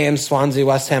 4 games, Swansea,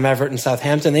 West Ham, Everton,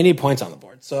 Southampton, they need points on the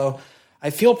board. So I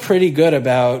feel pretty good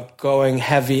about going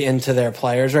heavy into their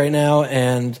players right now,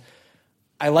 and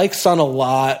I like Son a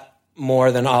lot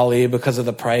more than Ali because of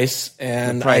the price.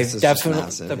 And the price is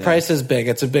massive, the price is big.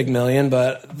 It's a big million,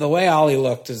 but the way Ali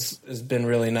looked has been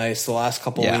really nice the last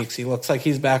couple of weeks. He looks like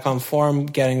he's back on form,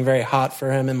 getting very hot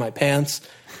for him in my pants.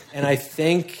 And I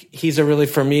think he's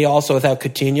for me also without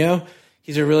Coutinho,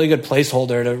 he's a really good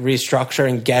placeholder to restructure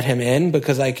and get him in,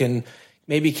 because I can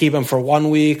maybe keep him for 1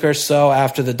 week or so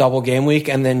after the double game week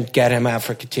and then get him out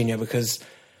for Coutinho, because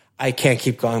I can't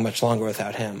keep going much longer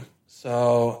without him.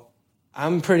 So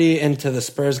I'm pretty into the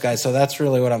Spurs guys, so that's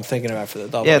really what I'm thinking about for the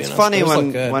double. Yeah, it's funny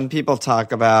when people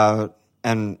talk about,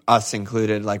 and us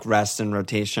included, like rest and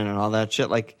rotation and all that shit,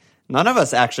 like none of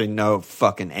us actually know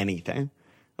fucking anything.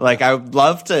 Like, I would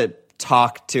love to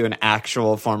talk to an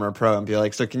actual former pro and be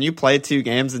like, so can you play 2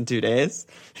 games in 2 days?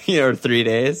 Or 3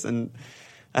 days? And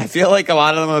I feel like a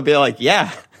lot of them would be like, yeah,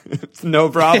 it's no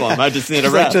problem. I just need a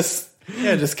rest.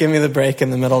 Just give me the break in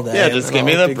the middle day. Yeah, just give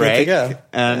me the break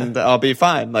and I'll be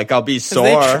fine. Like, I'll be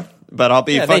sore, but I'll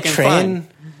be fucking fine.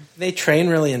 They train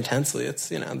really intensely. It's,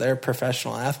 they're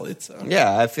professional athletes. So.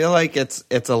 Yeah, I feel like it's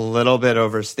a little bit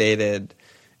overstated,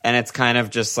 and it's kind of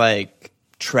just like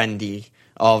trendy,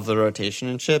 all of the rotation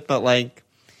and shit, but like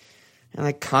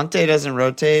Conte doesn't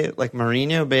rotate. Like,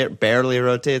 Mourinho barely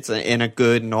rotates in a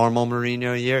good, normal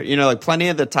Mourinho year. Like, plenty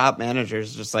of the top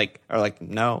managers just like are like,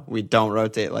 no, we don't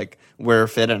rotate. Like, we're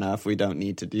fit enough. We don't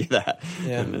need to do that.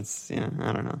 Yeah. And it's, I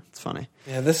don't know. It's funny.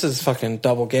 Yeah, this is fucking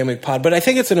double game week pod. But I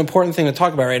think it's an important thing to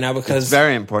talk about right now, because it's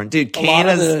very important. Dude, Kane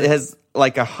has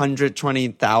like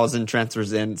 120,000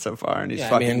 transfers in so far, and he's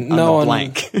fucking on the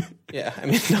blank. Yeah,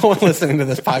 no one listening to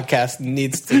this podcast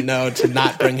needs to know to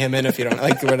not bring him in if you don't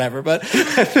like whatever, but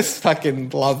I just fucking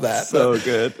love that. So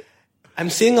good. I'm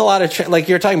seeing a lot of, like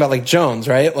you're talking about, like Jones,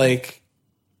 right? Like,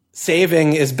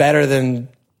 saving is better than,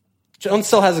 Jones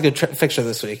still has a good fixture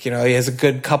this week. He has a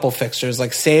good couple fixtures.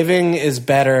 Like, saving is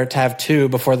better to have 2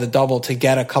 before the double to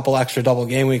get a couple extra double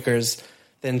game weekers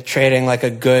than trading like a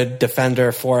good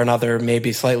defender for another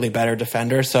maybe slightly better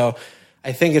defender. So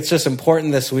I think it's just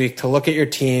important this week to look at your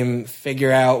team,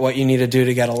 figure out what you need to do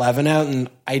to get 11 out, and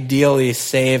ideally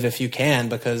save if you can,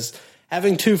 because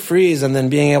having 2 frees and then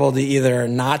being able to either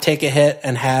not take a hit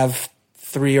and have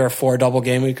 3 or 4 double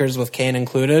game weekers with Kane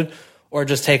included, or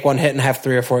just take 1 hit and have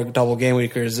 3 or 4 double game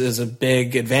weekers is a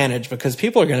big advantage, because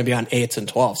people are going to be on 8s and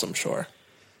 12s, I'm sure.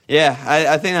 Yeah,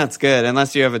 I think that's good,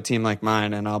 unless you have a team like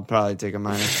mine, and I'll probably take a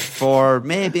 -4,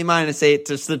 maybe -8,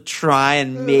 just to try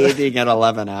and maybe get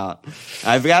 11 out.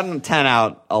 I've gotten 10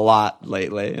 out a lot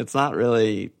lately. It's not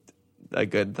really a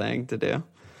good thing to do.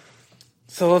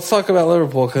 So let's talk about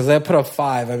Liverpool, because they put up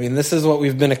 5. This is what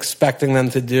we've been expecting them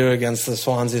to do against the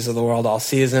Swanseas of the world all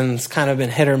season. It's kind of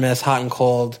been hit or miss, hot and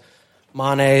cold.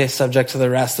 Mane subject to the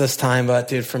rest this time, but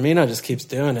dude, Firmino just keeps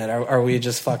doing it. Are we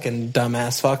just fucking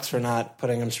dumbass fucks for not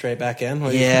putting him straight back in?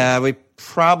 Yeah, we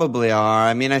probably are.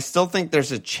 I still think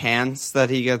there's a chance that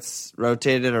he gets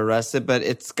rotated or rested, but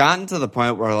it's gotten to the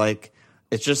point where like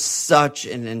it's just such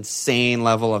an insane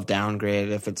level of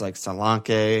downgrade if it's like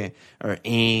Solanke or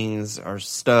Ings or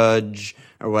Studge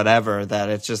or whatever, that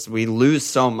it's just we lose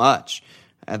so much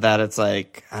that it's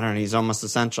like, I don't know, he's almost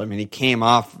essential. He came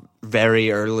off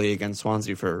very early against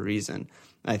Swansea for a reason.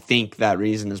 I think that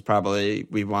reason is probably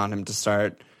we want him to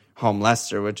start home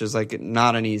Leicester, which is like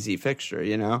not an easy fixture,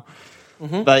 you know.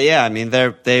 But yeah, I mean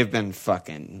they've been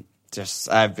fucking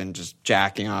just. I've been just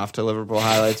jacking off to Liverpool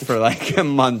highlights for like a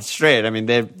month straight. I mean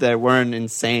they were in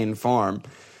insane form.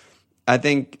 I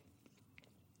think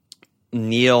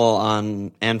Neil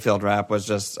on Anfield Rap was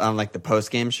just on like the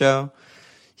post game show.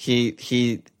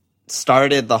 He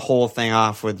started the whole thing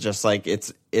off with just like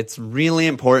it's really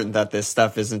important that this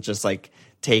stuff isn't just like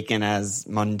taken as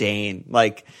mundane.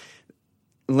 Like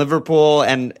Liverpool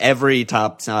and every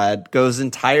top side goes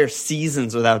entire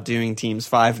seasons without doing teams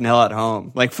 5-0 at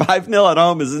home. Like 5-0 at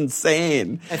home is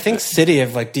insane. I think City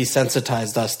have like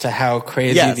desensitized us to how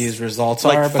crazy these results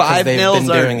like are because they've been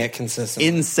 5-0s doing it consistently.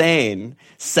 Insane.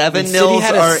 7-0 City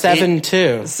had a are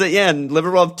 7-2. So yeah, and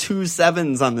Liverpool have 2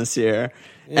 7s on this year.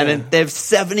 And they have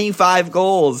 75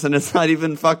 goals, and it's not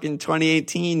even fucking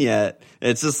 2018 yet.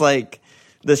 It's just like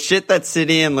the shit that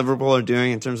City and Liverpool are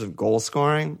doing in terms of goal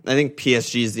scoring. I think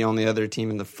PSG is the only other team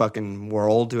in the fucking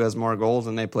world who has more goals,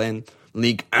 and they play in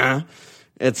Ligue 1.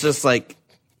 It's just like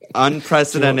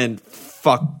unprecedented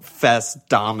fuck fest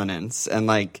dominance. And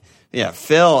like, yeah,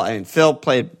 Phil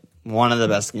played one of the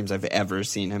best games I've ever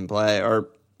seen him play, or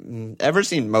ever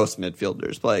seen most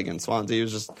midfielders play against Swansea. He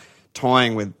was just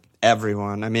toying with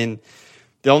everyone. I mean,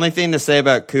 the only thing to say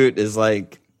about Coot is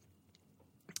like,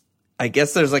 I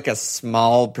guess there's like a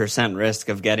small percent risk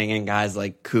of getting in guys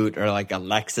like Coot or like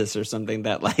Alexis or something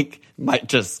that like might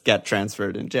just get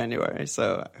transferred in January.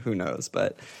 So who knows?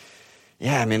 But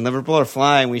yeah, I mean, Liverpool are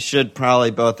flying. We should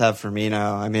probably both have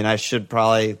Firmino. I mean, I should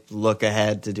probably look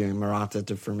ahead to doing Morata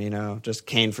to Firmino, just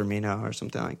Kane Firmino or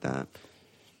something like that.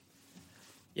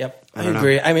 Yep, I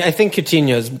agree. I mean, I think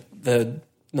Coutinho's the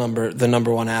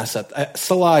number one asset.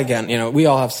 Salah, again, you know, we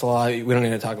all have Salah. We don't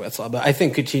need to talk about Salah, but I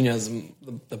think Coutinho's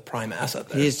the prime asset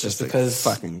there. He's just because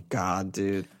fucking god,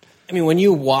 dude. I mean, when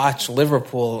you watch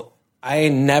Liverpool, I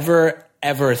never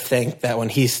ever think that when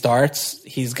he starts,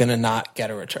 he's gonna not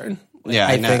get a return. Like, yeah,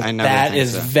 I think that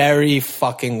is so. very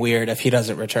fucking weird if he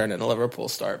doesn't return in a Liverpool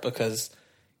start because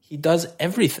he does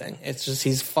everything. It's just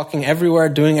he's fucking everywhere,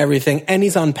 doing everything, and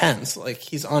he's on pens. Like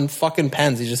he's on fucking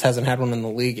pens. He just hasn't had one in the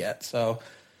league yet. So.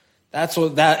 That's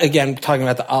what that again talking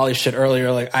about the Ollie shit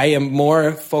earlier. Like I am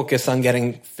more focused on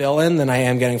getting Phil in than I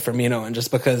am getting Firmino in,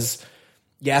 just because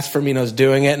yes, Firmino's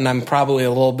doing it, and I'm probably a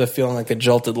little bit feeling like a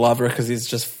jilted lover because he's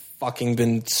just fucking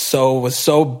was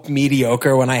so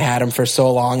mediocre when I had him for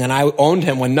so long, and I owned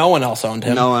him when no one else owned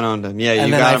him. No one owned him. Yeah,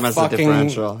 you got him as a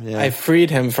differential. Yeah. I freed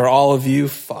him for all of you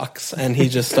fucks, and he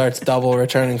just starts double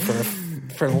returning for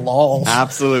lols.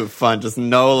 Absolute fun. Just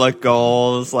no-look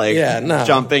goals, like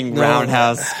jumping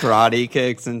roundhouse karate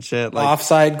kicks and shit. Like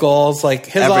offside goals. Like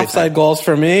his offside goals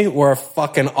for me were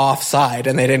fucking offside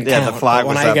and they didn't count. The flag but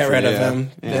when I get rid of him,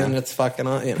 then it's fucking,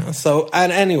 you know. So,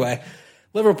 and anyway,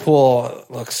 Liverpool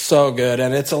looks so good,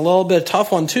 and it's a little bit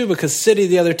tough one too because City,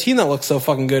 the other team that looks so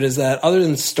fucking good, is that other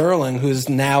than Sterling, who's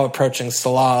now approaching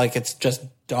Salah, like it's just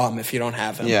dumb if you don't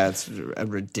have him. Yeah, it's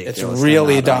ridiculous. It's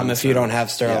really dumb if you don't have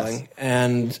Sterling. Yes.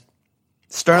 And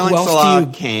Sterling,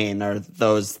 Salah, Kane are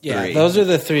those three. Yeah, those are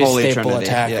the three Holy staple Trinity.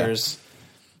 attackers. Yeah.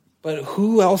 But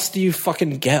who else do you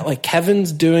fucking get? Like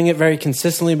Kevin's doing it very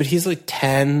consistently, but he's like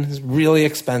 10. He's really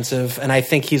expensive, and I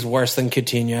think he's worse than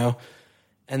Coutinho.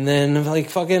 And then like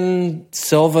fucking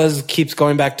Silva keeps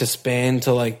going back to Spain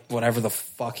to like whatever the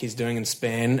fuck he's doing in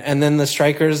Spain. And then the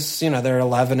strikers, you know, they're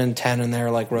 11 and 10 and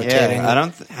they're like rotating. Yeah, I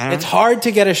don't it's hard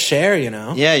to get a share, you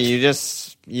know? Yeah,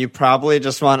 you probably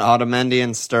just want Otamendi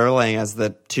and Sterling as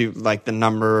the two, like the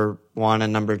number one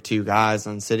and number two guys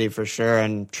on City for sure,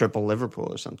 and triple Liverpool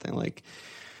or something. Like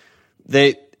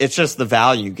it's just the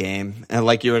value game. And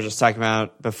like you were just talking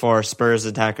about before, Spurs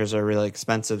attackers are really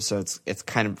expensive, so it's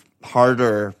kind of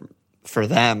harder for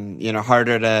them, you know,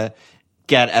 harder to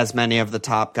get as many of the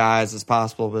top guys as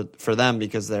possible, but for them,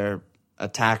 because their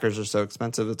attackers are so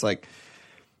expensive, it's like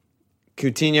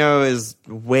Coutinho is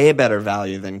way better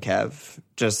value than Kev,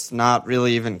 just not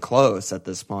really even close at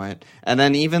this point. And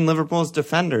then even Liverpool's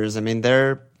defenders, I mean,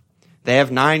 they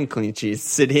have 9 clean sheets.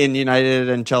 City and United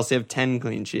and Chelsea have 10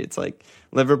 clean sheets. Like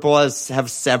Liverpool have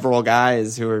several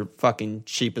guys who are fucking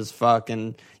cheap as fuck,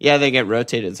 and yeah, they get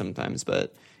rotated sometimes,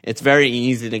 but it's very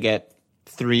easy to get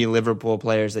 3 Liverpool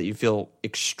players that you feel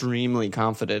extremely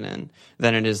confident in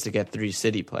than it is to get 3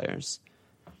 City players.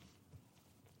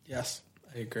 Yes,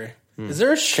 I agree. Is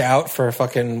there a shout for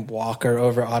fucking Walker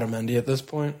over Otamendi at this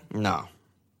point? No.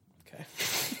 Okay.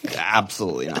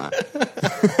 Absolutely not.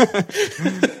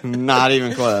 Not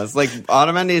even close. Like,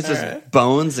 Otamendi is just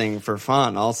bonesing for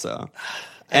fun also.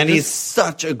 And he's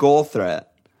such a goal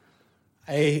threat.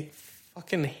 I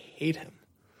fucking hate him.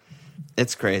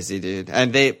 It's crazy, dude.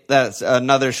 And that's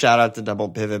another shout out to Double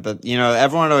Pivot. But,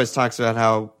 everyone always talks about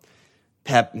how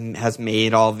Pep has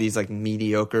made all these, like,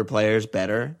 mediocre players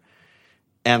better.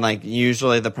 And, like,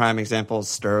 usually the prime example is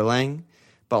Sterling.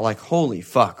 But, like, holy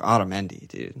fuck, Otamendi,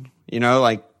 dude.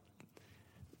 Like,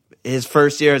 his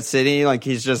first year at City, like,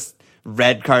 he's just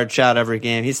red card shot every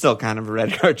game. He's still kind of a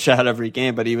red card shot every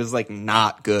game, but he was, like,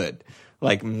 not good.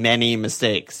 Like, many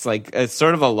mistakes. Like, it's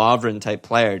sort of a Lovren type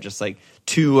player, just, like,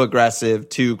 too aggressive,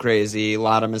 too crazy, a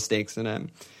lot of mistakes in him.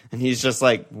 And he's just,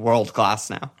 like, world class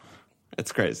now.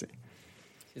 It's crazy.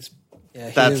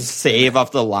 That save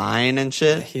off the line and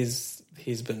shit. He's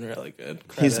been really good.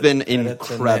 He's been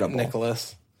incredible.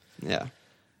 Nicholas. Yeah.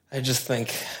 I just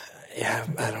think, I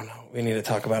don't know. We need to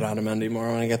talk about Otamendi more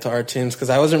when I get to our teams, because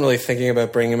I wasn't really thinking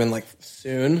about bringing him in like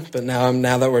soon, but now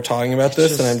that we're talking about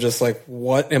this, and I'm just like,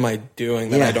 what am I doing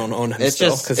that I don't own him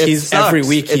still? Because he's every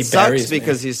week he buries me.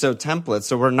 Because he's so template,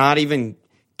 so we're not even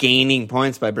gaining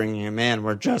points by bringing him in.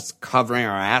 We're just covering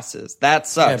our asses. That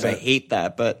sucks. I hate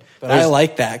that, but I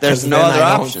like that. There's no other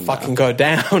option. Fucking go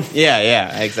down.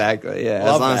 Yeah, exactly. Yeah,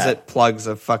 as long as it plugs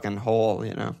a fucking hole,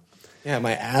 Yeah,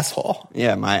 my asshole.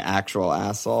 Yeah, my actual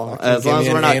asshole. As long as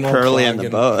we're not Curly in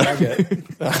the boat.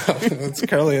 It's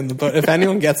Curly in the boat. If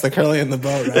anyone gets the Curly in the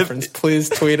boat reference, please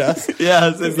tweet us.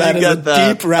 Yes, if that you get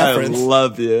that, deep reference. I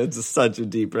love you. It's such a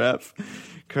deep ref.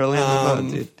 Curly in the boat,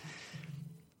 dude.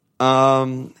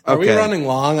 Okay. Are we running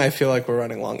long? I feel like we're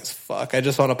running long as fuck. I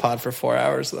just want to pod for 4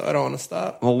 hours, though. I don't want to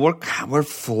stop. Well, we're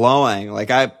flowing. Like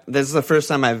this is the first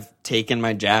time I've taken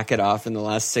my jacket off in the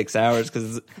last 6 hours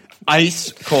because it's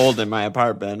ice cold in my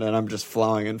apartment, and I'm just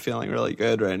flowing and feeling really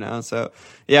good right now. So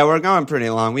yeah, we're going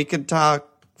pretty long. We could talk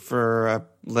for a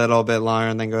little bit longer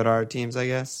and then go to our teams, I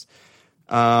guess.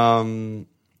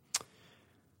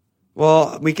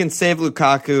 Well, we can save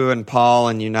Lukaku and Paul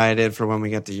and United for when we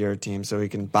get to your team, so we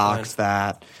can box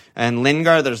that. And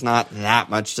Lingard, there's not that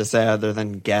much to say other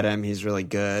than get him. He's really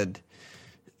good.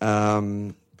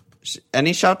 Any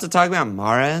shout to talk about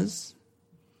Mahrez?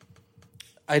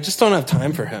 I just don't have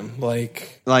time for him.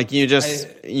 Like you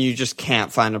just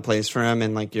can't find a place for him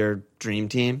in like your dream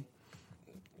team.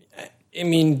 I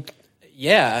mean,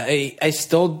 yeah, they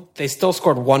still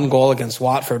scored 1 goal against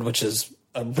Watford, which is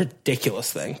a ridiculous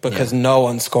thing because no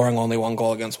one's scoring only 1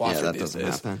 goal against Watford. Yeah, that doesn't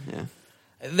happen. Yeah,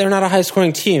 they're not a high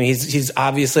scoring team. He's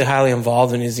obviously highly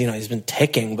involved and he's been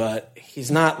ticking, but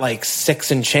he's not like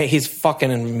 6 and change. He's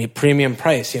fucking in premium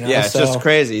price. Yeah, it's just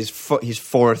crazy. He's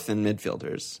 4th in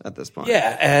midfielders at this point.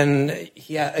 Yeah, and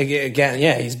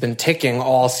he's been ticking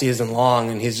all season long,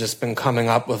 and he's just been coming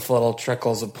up with little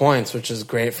trickles of points, which is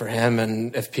great for him.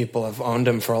 And if people have owned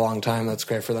him for a long time, that's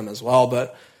great for them as well.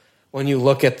 But when you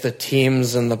look at the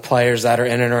teams and the players that are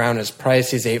in and around his price,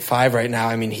 he's 8.5 right now.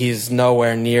 I mean, he's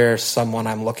nowhere near someone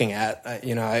I'm looking at.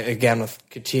 Again, with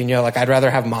Coutinho, like I'd rather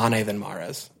have Mane than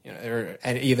Mahrez. Or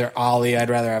either Ollie, I'd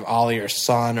rather have Ollie or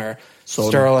Son or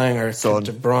Sterling or De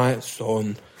Bruyne.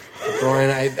 De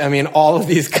Bruyne. I mean, all of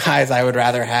these guys I would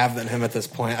rather have than him at this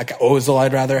point. Like Ozil,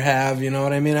 I'd rather have. You know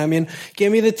what I mean? I mean, give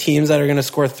me the teams that are going to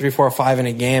score 3, 4, 5 in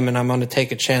a game, and I'm going to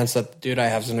take a chance that the dude I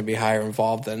have is going to be higher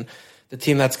involved than the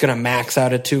team that's going to max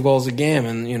out at 2 goals a game.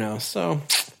 And, so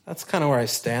that's kind of where I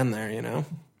stand there,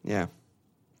 Yeah.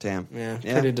 Damn. Yeah,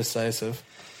 pretty decisive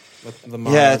with the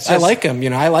Mahrez. Yeah, I like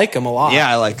him. I like him a lot. Yeah,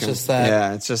 I like him. Just that.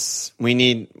 Yeah, it's just we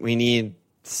need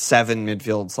 7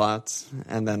 midfield slots,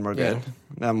 and then we're good.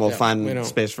 Then we'll find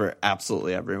space for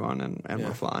absolutely everyone, and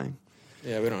we're flying.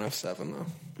 Yeah, we don't have 7,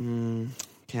 though.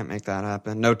 Can't make that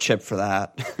happen. No chip for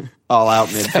that. All out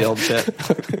midfield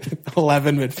chip.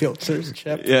 11 midfielders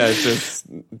chip. Yeah, it's just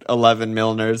 11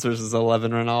 Milners versus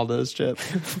 11 Ronaldo's chip.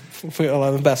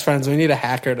 11 best friends. We need a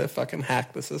hacker to fucking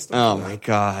hack the system. Oh my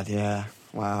god, yeah.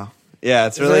 Wow. Yeah,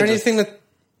 it's really. Is there anything that?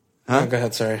 Huh? Oh, go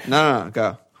ahead. Sorry. No,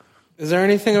 go. Is there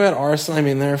anything about Arsenal? I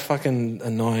mean, they're fucking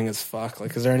annoying as fuck.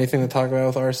 Like, is there anything to talk about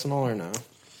with Arsenal or no?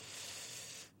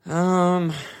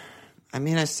 I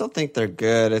mean, I still think they're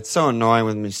good. It's so annoying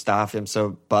with Mustafi. I'm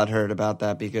so butthurt about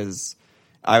that because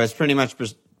I was pretty much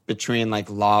between like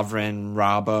Lovren,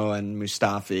 Robbo, and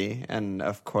Mustafi, and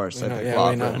of course I picked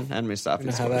Lovren and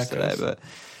Mustafi scores today. But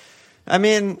I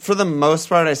mean, for the most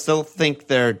part, I still think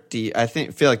they're.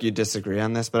 Feel like you disagree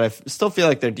on this, but I still feel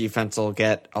like their defense will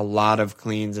get a lot of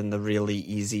cleans in the really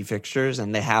easy fixtures,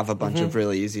 and they have a bunch of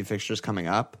really easy fixtures coming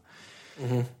up.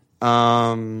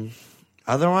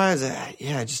 Otherwise, I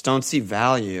just don't see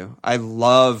value. I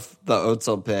love the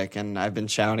Özil pick, and I've been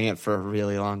shouting it for a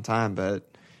really long time, but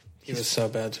he was so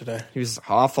bad today. He was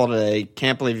awful today.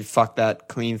 Can't believe he fucked that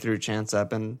clean through chance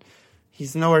up, and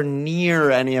he's nowhere near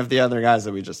any of the other guys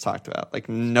that we just talked about. Like,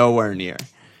 nowhere near.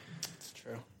 It's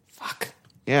true. Fuck.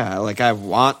 Yeah, like I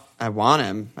want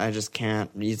him. I just can't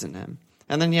reason him.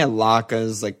 And then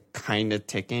Laka's like kind of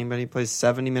ticking, but he plays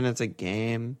 70 minutes a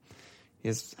game.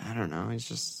 I don't know.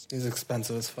 He's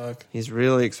expensive as fuck. He's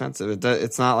really expensive.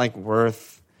 It's not like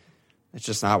worth. It's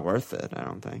just not worth it. I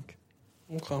don't think.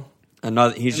 Okay.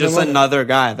 He's just another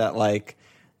guy that like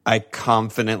I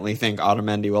confidently think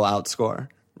Otamendi will outscore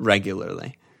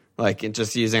regularly. Like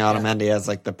just using Otamendi as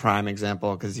like the prime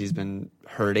example because he's been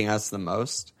hurting us the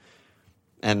most,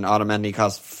 and Otamendi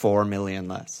costs $4 million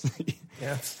less.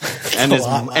 Yeah,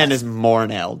 and is more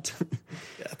nailed.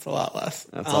 Yeah, it's a lot less.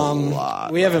 That's a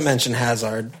lot. We haven't mentioned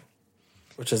Hazard,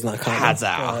 which is not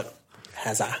common.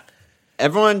 Hazard.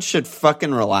 Everyone should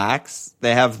fucking relax.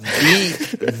 They have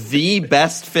the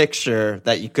best fixture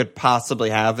that you could possibly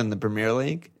have in the Premier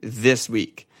League this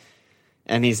week.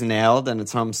 And he's nailed, and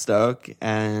it's home Stoke.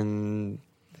 And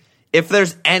if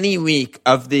there's any week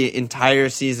of the entire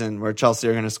season where Chelsea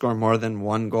are going to score more than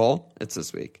one goal, it's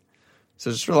this week.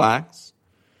 So just relax.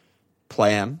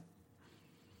 Play him.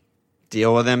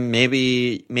 Deal with him.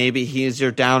 Maybe he's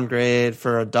your downgrade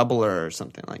for a doubler or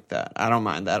something like that. I don't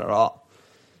mind that at all.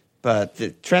 But the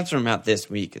transfer amount this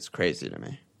week is crazy to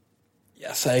me.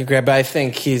 Yes, I agree. But I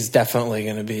think he's definitely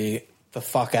going to be the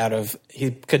fuck out of...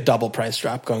 He could double price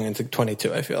drop going into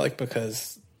 22, I feel like,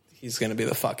 because he's going to be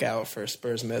the fuck out for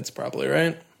Spurs mids probably,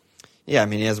 right? Yeah, I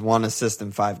mean, he has 1 assist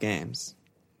in 5 games.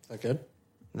 Is that good?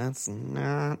 That's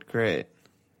not great.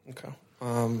 Okay.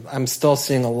 I'm still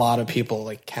seeing a lot of people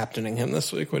like captaining him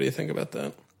this week. What do you think about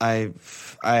that? I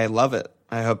love it.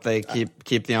 I hope they keep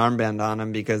the armband on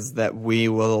him because that we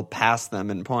will pass them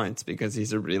in points because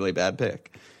he's a really bad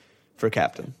pick for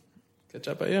captain. Good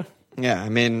job by you. Yeah, I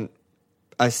mean,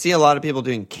 I see a lot of people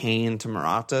doing Kane to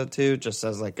Morata too, just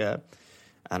as like a,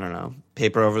 I don't know,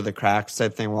 paper over the cracks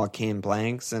type thing while Kane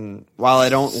blanks. And while I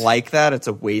don't like that, it's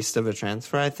a waste of a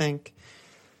transfer, I think.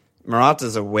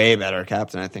 Morata's a way better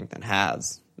captain, I think, than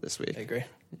Haz this week. I agree.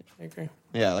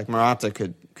 Yeah, like Morata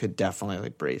could definitely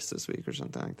like brace this week or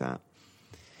something like that.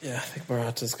 Yeah, I think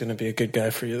Morata's going to be a good guy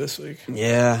for you this week.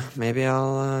 Yeah, maybe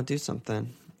I'll do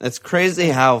something. It's crazy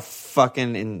how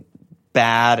fucking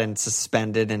bad and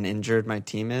suspended and injured my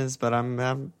team is, but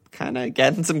I'm kind of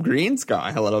getting some greens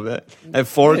going a little bit. I have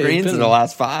 4 greens in the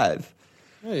last 5.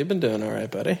 Yeah, you've been doing all right,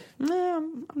 buddy. No,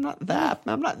 I'm not that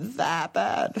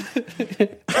bad.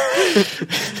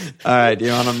 All right, do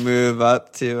you want to move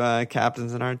up to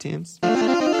captains in our teams?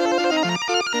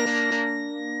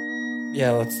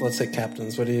 Yeah, let's hit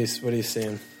captains. What are you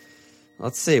seeing?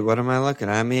 Let's see. What am I looking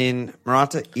at? I mean,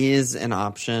 Morata is an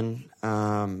option.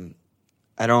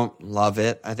 I don't love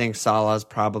it. I think Salah's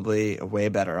probably a way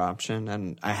better option,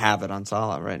 and I have it on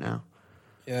Salah right now.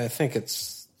 Yeah,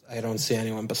 I don't see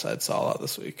anyone besides Salah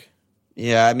this week.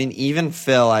 Yeah, I mean, even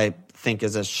Phil, I think,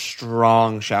 is a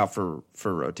strong shout for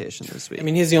rotation this week. I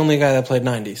mean, he's the only guy that played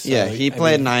 90. So yeah, he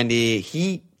played 90.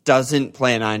 He doesn't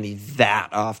play 90 that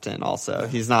often, also.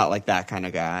 He's not like that kind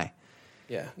of guy.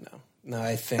 Yeah, no,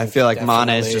 I feel like Mane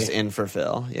is just in for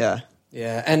Phil. Yeah.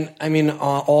 Yeah, and I mean,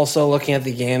 also looking at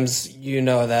the games, you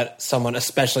know that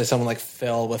especially someone like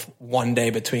Phil with 1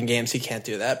 day between games, he can't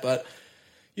do that. But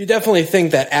you definitely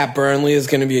think that at Burnley is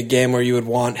going to be a game where you would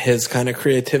want his kind of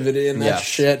creativity and that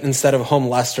shit instead of home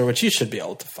Leicester, which you should be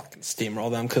able to fucking steamroll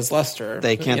them because Leicester,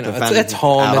 they can't defend. It's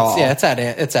home. At all. It's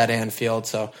at Anfield,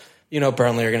 so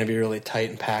Burnley are going to be really tight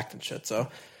and packed and shit. So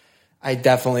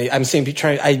I'm seeing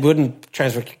I wouldn't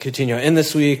transfer Coutinho in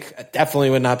this week. I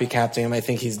definitely would not be captaining him. I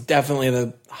think he's definitely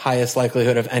the highest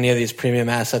likelihood of any of these premium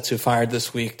assets who fired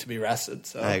this week to be rested.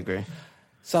 So I agree.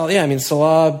 So yeah, I mean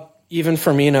Salah, even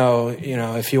Firmino,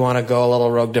 if you want to go a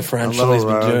little rogue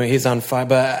differential, he's on fire.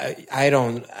 But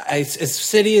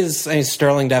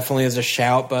Sterling definitely is a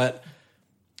shout. But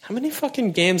how many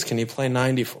fucking games can he play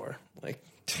 90 for? Like,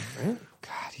 right?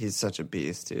 He's such a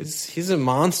beast, dude. He's a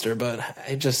monster, but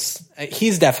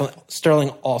he's definitely Sterling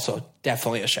also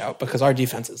definitely a shout because our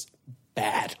defense is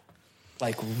bad,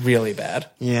 like really bad.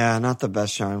 Yeah, not the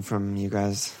best showing from you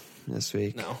guys this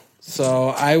week. No, so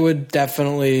I would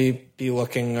definitely be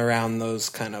looking around those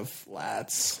kind of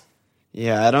lads.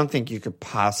 Yeah, I don't think you could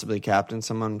possibly captain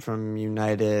someone from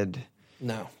United.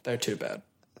 No, they're too bad.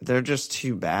 They're just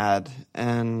too bad,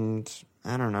 and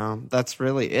I don't know. That's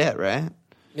really it, right?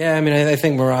 Yeah, I mean, I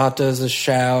think Morata is a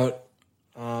shout.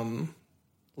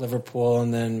 Liverpool,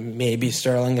 and then maybe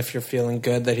Sterling if you're feeling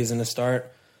good that he's going to start.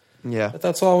 Yeah, but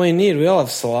that's all we need. We all have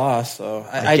Salah, so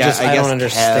I don't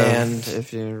understand. Kev,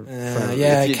 if you're,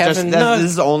 Kevin. This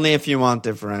is only if you want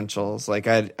differentials. Like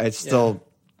I still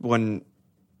wouldn't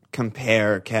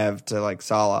compare Kev to like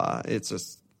Salah. It's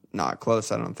just not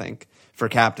close. I don't think for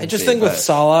captaincy. I just think with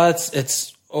Salah,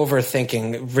 it's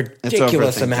overthinking,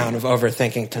 ridiculous amount of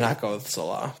overthinking to not go with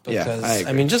Salah. Because,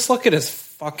 I mean, just look at his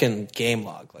fucking game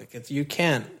log. Like, you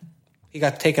can't. He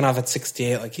got taken off at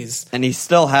 68. Like and he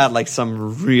still had like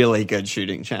some really good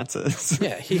shooting chances.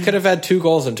 Yeah, he could have had 2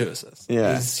 goals and 2 assists.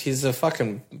 Yeah, he's a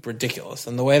fucking ridiculous.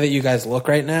 And the way that you guys look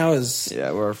right now is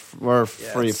we're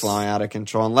free flowing out of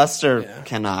control. And Leicester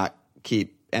cannot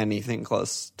keep anything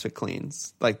close to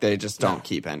cleans. Like they just don't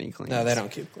keep any cleans. No, they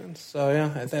don't keep cleans. So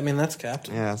yeah, I mean that's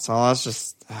captain. Yeah, so I was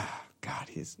just God,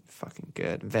 he's fucking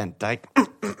good. Van Dijk.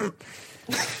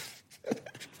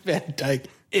 Van Dijk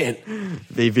in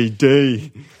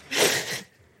VVD.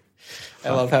 I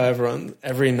love how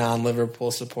every non-Liverpool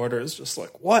supporter is just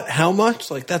like, what? How much?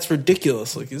 Like, that's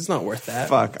ridiculous. Like, it's not worth that.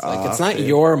 Fuck it's off, like, it's not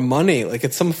your money. Like,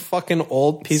 it's some fucking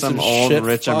old piece of shit. Some old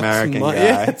rich American guy.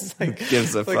 Yeah, it's like, who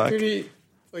gives a fuck.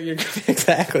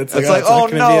 Exactly. It's like, oh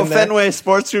no, Fenway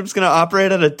Sports Group's going to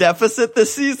operate at a deficit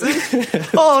this season?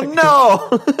 Oh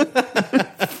no.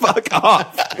 Fuck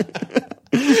off.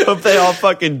 Hope they all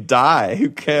fucking die. Who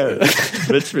cares?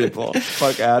 Rich people.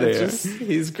 Fuck out of here.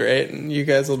 He's great, and you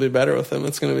guys will be better with him.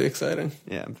 It's going to be exciting.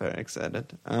 Yeah, I'm very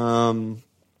excited. So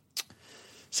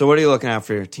what are you looking at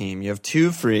for your team? You have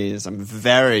 2 frees. I'm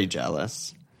very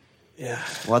jealous. Yeah.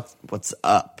 What's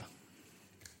up?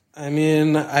 I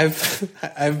mean,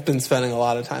 I've been spending a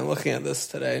lot of time looking at this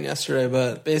today and yesterday,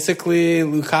 but basically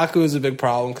Lukaku is a big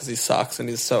problem because he sucks and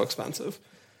he's so expensive.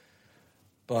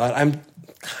 But I'm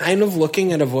kind of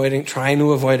looking at trying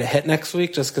to avoid a hit next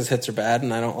week just because hits are bad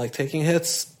and I don't like taking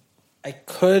hits. I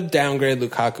could downgrade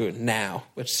Lukaku now,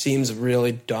 which seems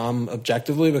really dumb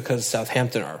objectively because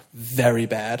Southampton are very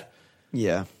bad.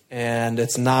 Yeah. And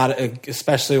it's not,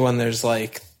 especially when there's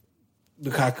like,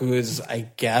 Lukaku is, I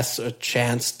guess, a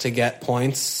chance to get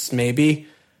points, maybe,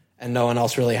 and no one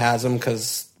else really has him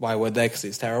because why would they? Because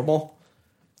he's terrible.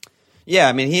 Yeah,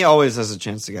 I mean, he always has a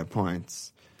chance to get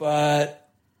points. But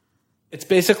it's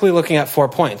basically looking at 4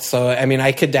 points. So, I mean,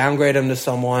 I could downgrade him to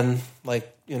someone like,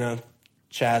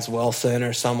 Chaz Wilson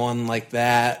or someone like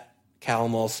that,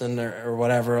 Callum Wilson or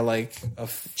whatever. Like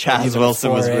Chaz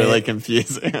Wilson was really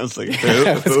confusing. I was like, who?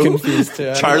 I was confused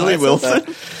too. Charlie Wilson?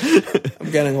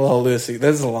 I'm getting a little loosey.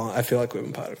 This is I feel like we've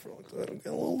been potted for a long time. I'm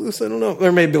getting a little loose. I don't know.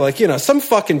 There may be like, some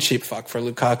fucking cheap fuck for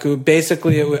Lukaku.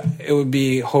 Basically, it would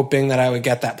be hoping that I would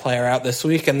get that player out this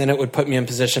week, and then it would put me in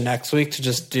position next week to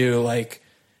just do like,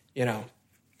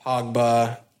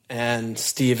 Pogba and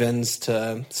Stevens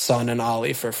to Son and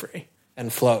Ollie for free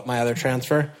and float my other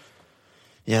transfer.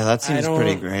 Yeah, that seems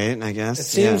pretty great, I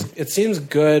guess. It seems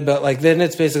good, but like then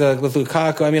it's basically like with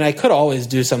Lukaku. I mean, I could always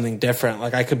do something different.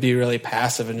 Like I could be really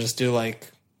passive and just do like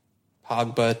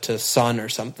Pogba to Son or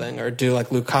something, or do like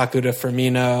Lukaku to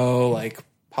Firmino, like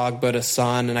Pogba to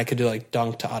Son, and I could do like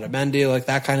Dunk to Otamendi, like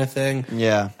that kind of thing.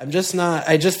 Yeah. I'm just not.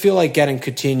 I just feel like getting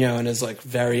Coutinho in is like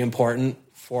very important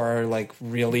for like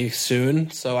really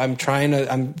soon. So I'm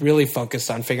really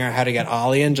focused on figuring out how to get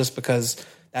Ollie in, just because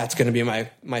that's going to be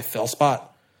my fill spot.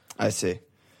 I see.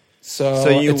 So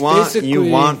you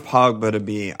want Pogba to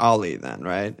be Ollie then,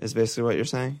 right? Is basically what you're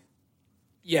saying?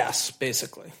 Yes,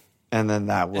 basically. And then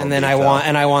that will. And then I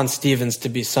want Stevens to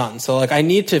be Son. So like I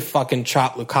need to fucking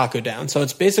chop Lukaku down. So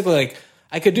it's basically like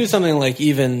I could do something like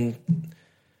even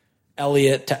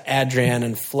Elliott to Adrian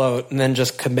and float, and then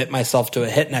just commit myself to a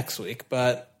hit next week.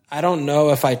 But I don't know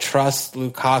if I trust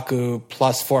Lukaku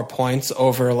plus 4 points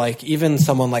over like even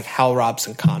someone like Hal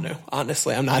Robson-Kanu.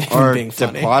 Honestly, I'm not even being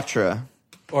funny.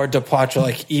 Or Depoitre,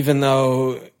 like even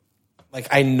though like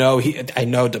I know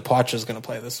Depoitre is going to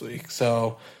play this week.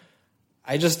 So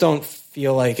I just don't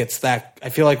feel like it's that. I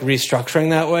feel like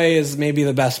restructuring that way is maybe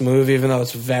the best move, even though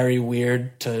it's very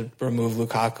weird to remove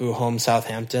Lukaku home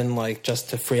Southampton, like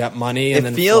just to free up money. And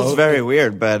it feels very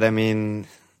weird, but I mean,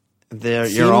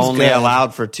 you're only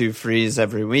allowed for 2 frees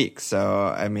every week. So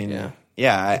I mean,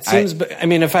 it seems. I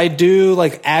mean, if I do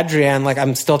like Adrian, like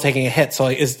I'm still taking a hit. So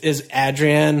like, is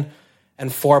Adrian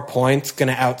and 4 points going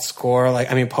to outscore?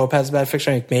 Like, I mean, Pope has a bad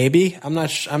fixture. Like, maybe I'm not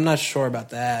sure about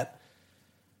that.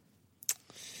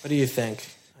 What do you think?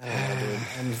 I don't know, dude.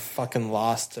 I'm fucking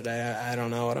lost today. I don't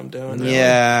know what I'm doing. Really.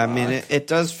 Yeah, I mean, it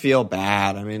does feel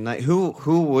bad. I mean, like,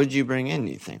 who would you bring in,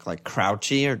 you think? Like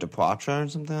Crouchy or Depoitre or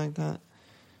something like that?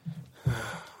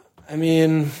 I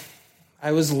mean,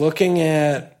 I was looking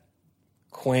at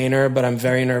Quainer, but I'm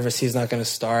very nervous he's not going to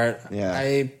start. Yeah.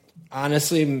 I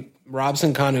honestly,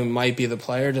 Robson-Kanu might be the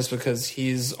player just because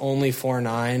he's only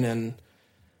 4'9", and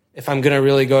if I'm going to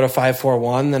really go to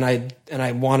 5-4-1, then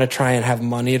I want to try and have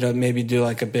money to maybe do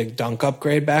like a big Dunk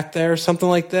upgrade back there or something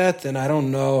like that, then I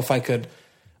don't know if I could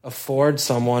afford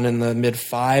someone in the mid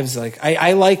fives. Like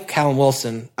I like Callum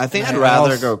Wilson. I think I'd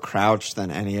rather go Crouch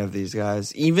than any of these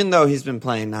guys, even though he's been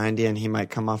playing 90 and he might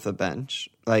come off the bench.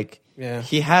 Like,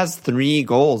 he has 3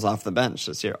 goals off the bench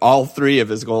this year. All 3 of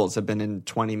his goals have been in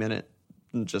 20-minute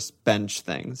just bench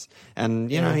things.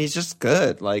 And, you know, he's just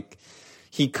good. Like,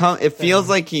 it feels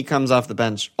like he comes off the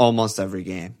bench almost every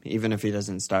game, even if he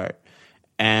doesn't start.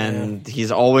 And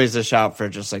he's always a shout for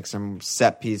just like some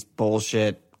set piece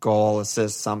bullshit, goal,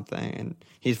 assist, something. And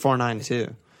he's 4.9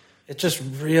 too. It just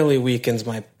really weakens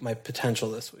my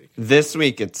potential this week. This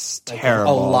week it's like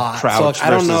terrible. A lot. Crouch so, like, I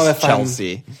don't know if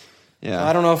Chelsea. Yeah.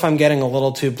 I don't know if I'm getting a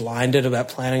little too blinded about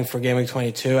planning for Game Week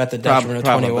 22 at the detriment of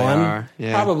 21.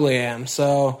 Yeah. Probably am.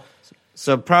 So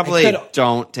probably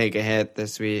don't take a hit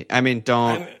this week. I mean,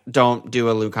 don't do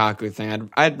a Lukaku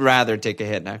thing. I'd rather take a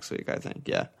hit next week, I think.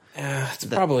 Yeah. Yeah, it's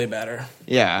probably better.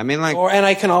 Yeah, I mean, like, and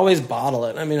I can always bottle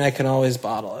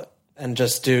it. And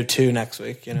just do 2 next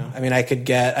week. You know, I mean, I could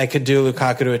do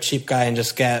Lukaku to a cheap guy and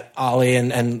just get Ollie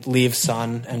and leave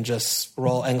Son and just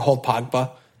roll and hold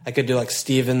Pogba. I could do like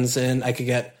Stevens in. I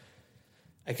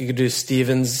could do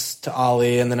Stevens to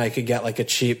Ollie, and then I could get like a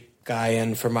cheap guy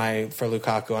in for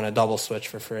Lukaku on a double switch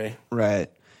for free.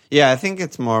 Right. Yeah, I think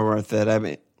it's more worth it. I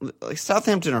mean, like,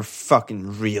 Southampton are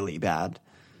fucking really bad.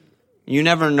 You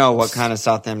never know what kind of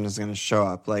Southampton is going to show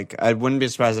up. Like, I wouldn't be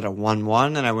surprised at a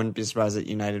 1-1, and I wouldn't be surprised at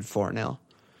United 4-0.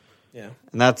 Yeah.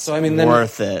 And that's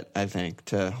worth it, I think,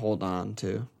 to hold on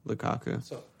to Lukaku.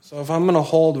 So if I'm going to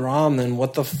hold Rom, then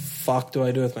what the fuck do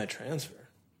I do with my transfer?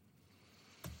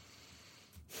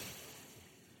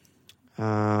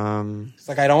 It's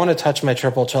like I don't want to touch my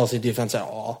triple Chelsea defense at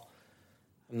all.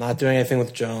 I'm not doing anything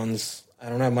with Jones. I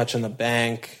don't have much in the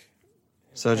bank.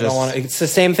 So it's the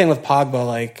same thing with Pogba.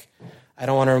 Like, I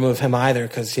don't want to remove him either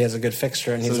because he has a good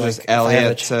fixture, and he's like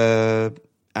Elliott to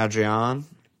Adrian.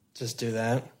 Just do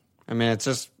that. I mean, it's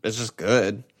just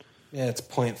good. Yeah, it's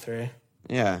 0.3.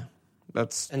 Yeah,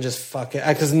 and just fuck it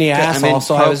because Nias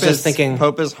also. I was just thinking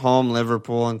Pope is home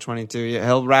Liverpool in 22. Yeah,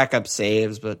 he'll rack up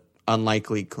saves, but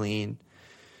unlikely clean.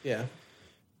 Yeah.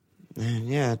 And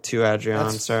yeah, 2 Adrian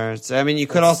starts. I mean, you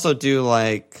could also do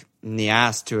like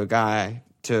Nias to a guy.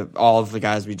 To all of the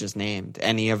guys we just named.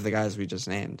 Any of the guys we just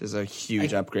named is a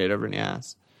huge upgrade over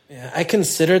Nias. Yeah, I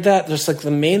considered that. Just like the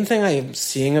main thing I'm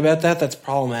seeing about that's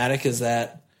problematic is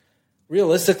that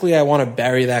realistically I want to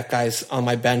bury that guy's on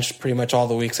my bench pretty much all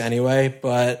the weeks anyway.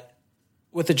 But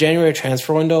with the January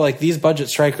transfer window, like these budget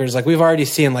strikers, like we've already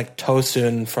seen like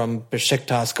Tosun from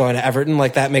Besiktas going to Everton,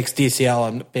 like that makes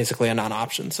DCL basically a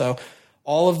non-option. So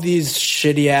all of these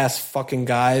shitty ass fucking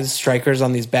guys, strikers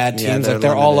on these bad teams,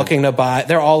 they're all looking to buy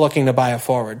a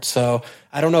forward. So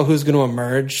I don't know who's going to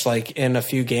emerge like in a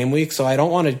few game weeks. So I don't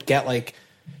want to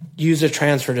use a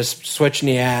transfer to switch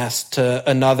Nias to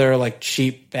another like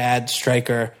cheap bad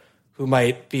striker who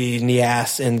might be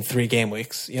Nias in 3 game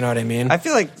weeks. You know what I mean? I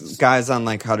feel like guys on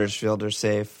like Huddersfield are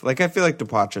safe. Like I feel like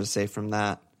Depoitre is safe from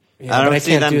that. Yeah, I don't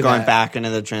see them going back into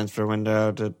the transfer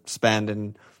window to spend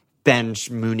and bench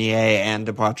Mounier and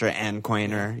Depoitre and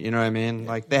Quainer. You know what I mean?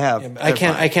 Like they have. Yeah,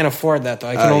 I can't afford that though.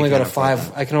 I can only go to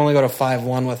 5. I can only go to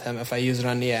 5-1 with him if I use it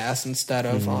on Nias instead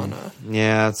of on.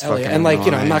 Yeah, it's fucking and like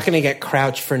annoying. I'm not going to get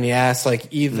Crouch for Nias. Like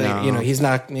either he's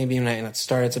not maybe not going to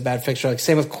start. It's a bad fixture. Like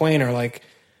same with Quainer. Like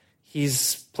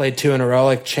he's played 2 in a row.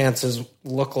 Like chances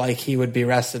look like he would be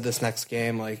rested this next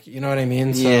game. Like you know what I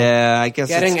mean? So yeah, I guess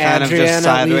it's kind of just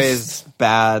sideways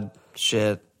bad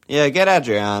shit. Yeah, get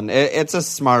Adrian. It's a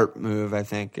smart move, I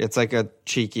think. It's like a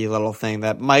cheeky little thing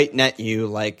that might net you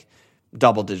like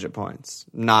double-digit points.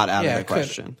 Not out of the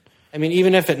question. I mean,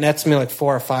 even if it nets me like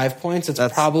 4 or 5 points,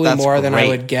 that's probably more than I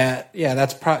would get. Yeah,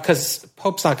 that's because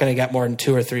Pope's not going to get more than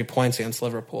 2 or 3 points against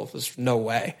Liverpool. There's no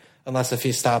way, unless if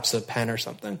he stops a pen or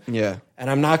something. Yeah, and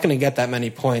I'm not going to get that many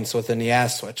points with a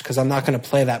Nias switch because I'm not going to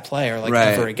play that player like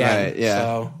ever again. Right, yeah.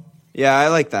 So, yeah, I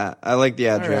like that. I like the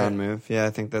Adrian move. Yeah,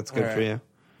 I think that's good for you.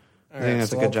 I think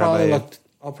that's a good job by you.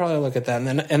 I'll probably look at that,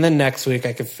 and then next week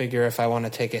I could figure if I want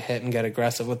to take a hit and get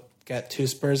aggressive with get 2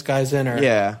 Spurs guys in, or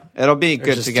it'll be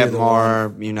good to get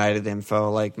more United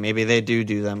info. Like maybe they do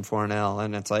them 4-0,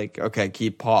 and it's like okay,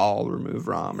 keep Paul, remove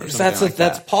Rom, or something like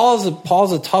that.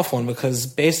 Paul's a tough one because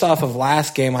based off of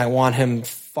last game, I want him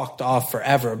fucked off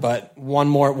forever. But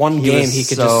one game he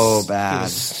could so bad.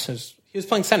 He was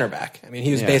playing center back. I mean,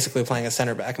 he was basically playing a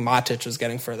center back. Matic was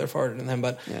getting further forward than him.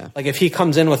 But like, if he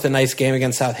comes in with a nice game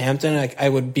against Southampton, I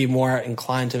would be more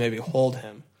inclined to maybe hold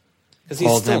him.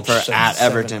 hold him for at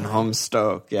Everton, home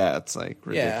Stoke. Yeah, it's like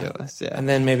ridiculous. Yeah. And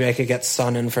then maybe I could get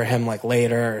Son in for him like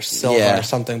later or Silva or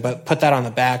something, but put that on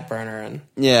the back burner. And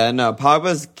no,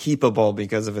 Pogba's keepable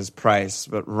because of his price,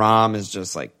 but Rom is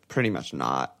just like pretty much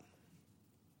not.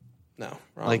 No,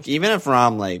 like even if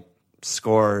Rom like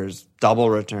scores double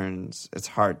returns, it's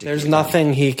hard to. There's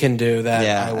nothing he can do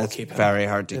that I will keep him. Very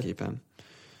hard to keep him.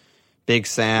 Big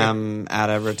Sam at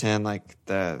Everton, I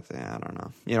don't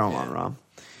know. You don't want Rom.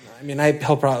 I mean,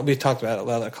 we talked about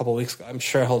it a couple of weeks ago. I'm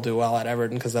sure he'll do well at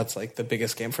Everton because that's like the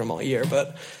biggest game for him all year.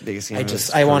 But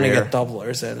I want to get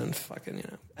doublers in and fucking,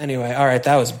 Anyway, all right,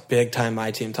 that was big time my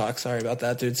team talk. Sorry about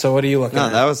that, dude. So what are you looking at?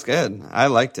 No, that was good. I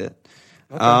liked it.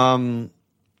 Okay.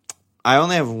 I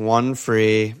only have one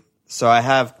free, so I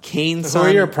have Kane. Who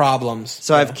are your problems?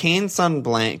 So I have Kane, Son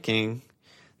blanking.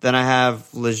 Then I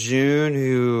have Lejeune,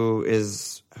 who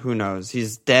is, who knows?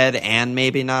 He's dead and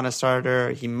maybe not a starter.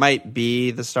 He might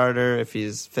be the starter if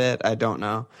he's fit. I don't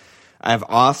know. I have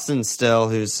Austin still,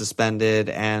 who's suspended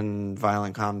and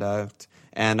violent conduct.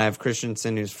 And I have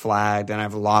Christensen, who's flagged. And I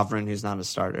have Lovren, who's not a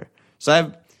starter. So I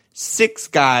have 6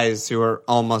 guys who are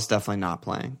almost definitely not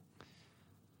playing.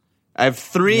 I have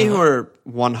 3 who are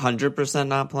 100%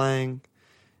 not playing.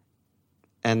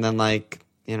 And then,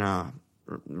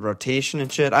 rotation and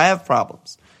shit. I have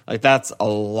problems. That's a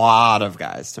lot of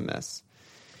guys to miss.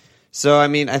 So, I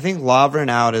mean, I think Lovren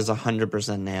out is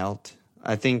 100% nailed.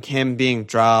 I think him being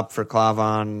dropped for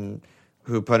Klavan,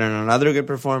 who put in another good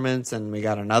performance, and we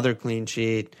got another clean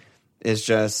sheet, he's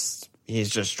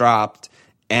just dropped.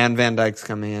 And Van Dijk's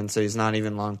coming in, so he's not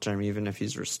even long-term, even if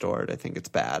he's restored. I think it's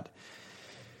bad.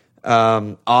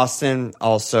 Austin,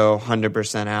 also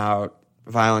 100% out.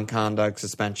 Violent conduct,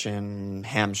 suspension,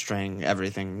 hamstring,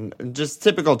 everything. Just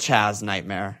typical Chaz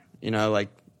nightmare.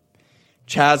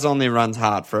 Chaz only runs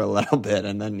hot for a little bit,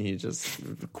 and then he just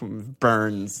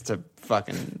burns to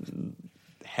fucking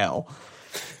hell.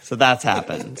 So that's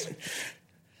happened.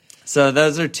 So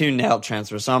those are 2 nailed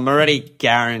transfers. So I'm already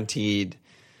guaranteed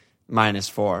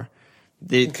 -4.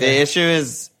 The issue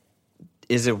is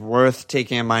it worth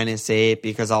taking a -8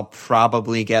 because I'll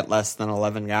probably get less than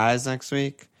 11 guys next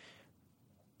week?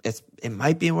 It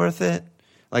might be worth it.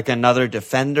 Another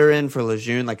defender in for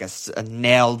Lejeune, a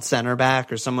nailed center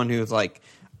back or someone who's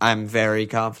I'm very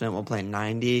confident will play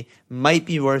 90. Might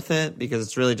be worth it because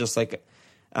it's really just a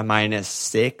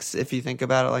 -6 if you think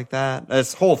about it like that.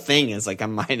 This whole thing is a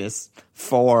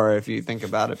 -4 if you think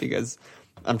about it because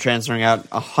I'm transferring out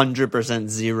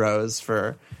 100% zeros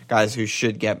for guys who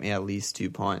should get me at least 2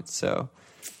 points. So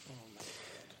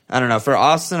I don't know. For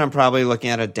Austin, I'm probably looking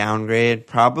at a downgrade.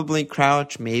 Probably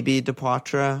Crouch, maybe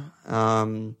Depoitre.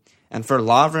 And for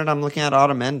Lovren, I'm looking at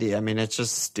Otamendi. I mean, it's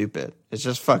just stupid. It's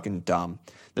just fucking dumb.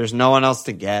 There's no one else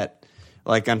to get.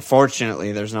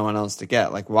 Unfortunately, there's no one else to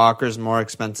get. Walker's more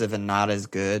expensive and not as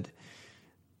good.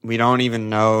 We don't even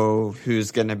know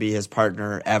who's going to be his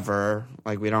partner ever.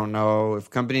 We don't know if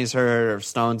Kompany's hurt or if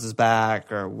Stones is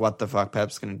back or what the fuck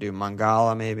Pep's going to do.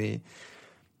 Mangala, maybe.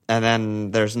 And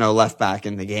then there's no left back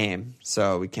in the game,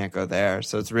 so we can't go there.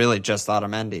 So it's really just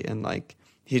Otamendi, and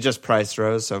he just price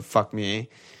rose, so fuck me.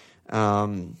 I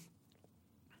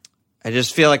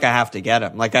just feel like I have to get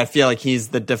him. I feel like he's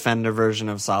the defender version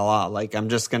of Salah. I'm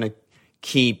just gonna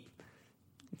keep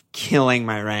killing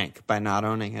my rank by not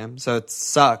owning him. So it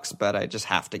sucks, but I just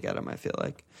have to get him. I feel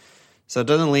like. So it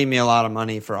doesn't leave me a lot of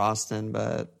money for Austin,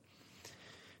 but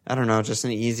I don't know, just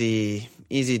an easy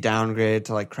downgrade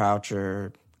to Crouch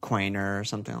or Quainer or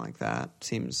something like that.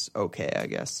 Seems okay, I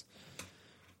guess.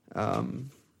 I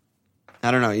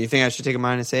don't know. You think I should take a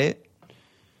 -8?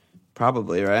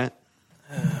 Probably, right?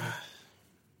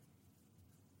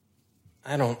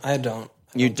 I don't.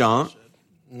 You don't?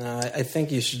 No, I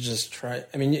think you should just try.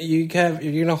 I mean, you're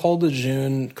going to hold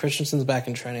Lejeune. Christensen's back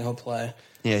in training. He'll play.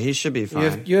 Yeah, he should be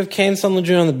fine. You have Kane, Son,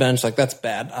 Lejeune on the bench. That's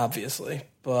bad, obviously.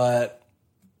 But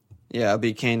yeah, it'll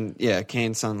be Kane. Yeah,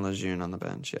 Kane, Son, Lejeune on the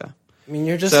bench. Yeah. I mean,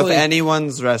 you're just so if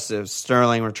anyone's rested,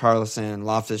 Sterling, Richarlison,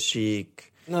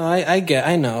 Loftus-Cheek. No,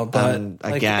 I know, but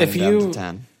again, if you down to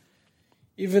 10.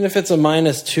 Even if it's a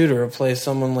 -2 to replace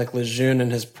someone like Lejeune in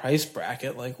his price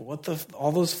bracket,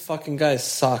 all those fucking guys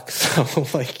suck. So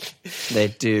they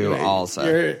do all suck.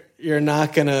 You're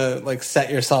not gonna set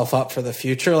yourself up for the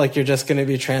future. You're just gonna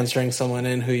be transferring someone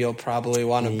in who you'll probably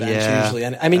want to bench usually.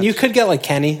 And I mean, you could get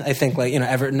Kenny. I think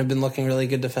Everton have been looking really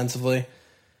good defensively.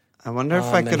 I wonder if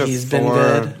I could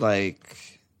afford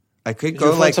I could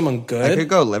go someone good. I could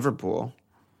go Liverpool.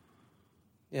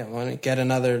 Yeah, why don't you get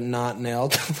another not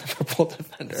nailed Liverpool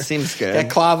defender? Seems good. Get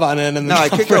Klavan in and I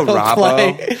could go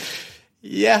Robbo.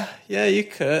 Yeah, you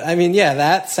could. I mean, yeah,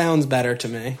 that sounds better to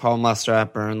me. Paul Muster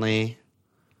at Burnley.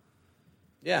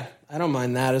 Yeah, I don't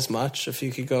mind that as much. If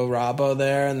you could go Robbo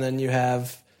there, and then you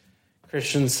have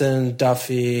Christensen,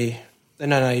 Duffy.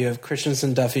 No, you have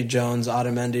Christensen, Duffy, Jones,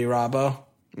 Otamendi, Robbo.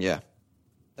 Yeah.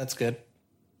 That's good.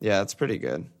 Yeah, it's pretty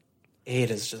good.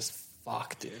 8 is just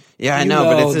fuck, dude. Yeah, I know,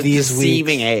 but it's a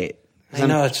deceiving weeks, 8. I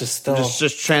know, it's just still...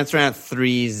 Just transferring out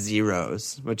 3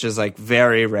 zeros, which is like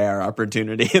very rare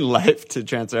opportunity in life to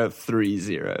transfer out 3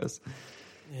 zeros.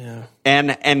 Yeah.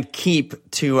 And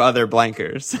keep 2 other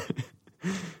blankers.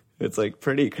 It's like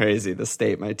pretty crazy the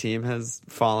state my team has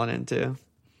fallen into.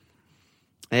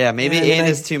 Yeah, maybe 8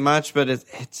 is too much, but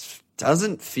it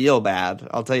doesn't feel bad.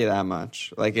 I'll tell you that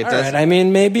much. Like it does. Right. I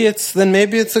mean, maybe it's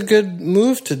a good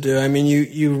move to do. I mean,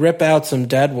 you rip out some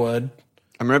deadwood.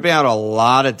 I'm ripping out a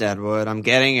lot of deadwood. I'm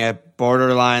getting a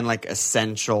borderline like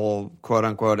essential, quote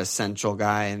unquote, essential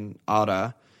guy in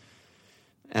Otta,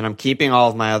 and I'm keeping all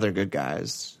of my other good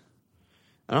guys.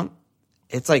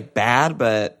 It's like bad,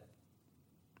 but.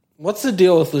 What's the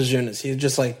deal with Lejeune? Is he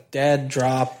just like dead,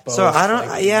 drop? Both? So I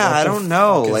don't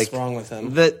know. What's wrong with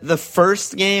him? The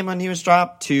first game when he was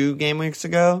dropped 2 game weeks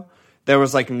ago, there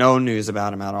was like no news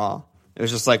about him at all. It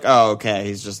was just like, oh, okay,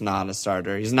 he's just not a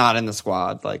starter. He's not in the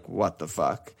squad. Like, what the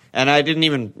fuck? And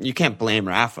you can't blame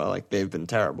Rafa. Like, they've been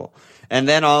terrible. And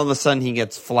then all of a sudden he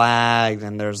gets flagged,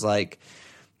 and there's like,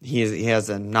 he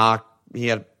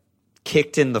had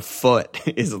kicked in the foot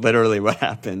is literally what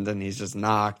happened, and he's just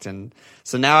knocked. And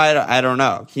so now I don't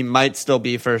know. He might still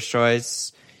be first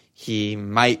choice. He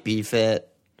might be fit.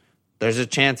 There's a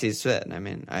chance he's fit. I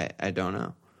mean, I don't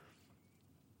know.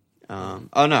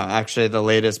 Oh, no, actually, the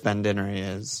latest Ben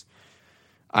Dinnery is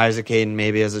Isaac Hayden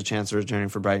maybe has a chance of returning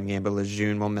for Brighton game, but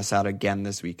Lejeune will miss out again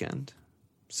this weekend.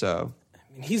 So,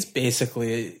 I mean, he's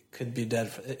basically could be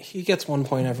dead. He gets 1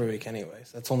 point every week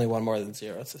anyways. That's only 1 more than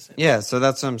 0. It's the same. Yeah, so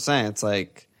that's what I'm saying. It's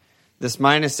like this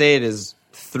 -8 is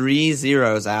 3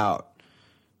 zeros out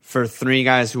for 3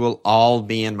 guys who will all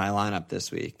be in my lineup this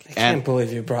week. I can't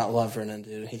believe you brought Lovren in,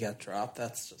 dude. He got dropped.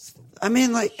 That's just... I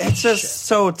mean, like, it's just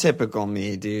so typical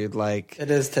me, dude. Like,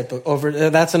 it is typical.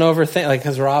 That's an over thing. Like,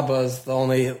 because Robbo's the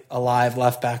only alive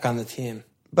left back on the team.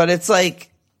 But it's like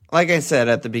I said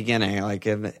at the beginning, like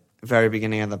in the very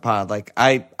beginning of the pod, like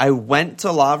I went to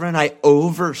Lovren. I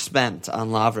overspent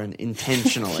on Lovren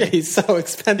intentionally. Yeah, he's so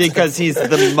expensive. Because he's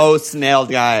the most nailed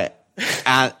guy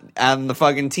on the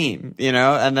fucking team, you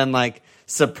know? And then, like,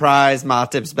 surprise,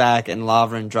 Matip's back, and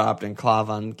Lovren dropped, and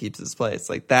Klavan keeps his place.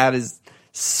 Like, that is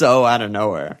so out of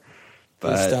nowhere.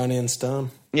 But Stony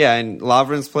Stone. Yeah, and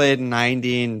Lovren's played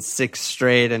 90 and 6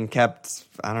 straight and kept,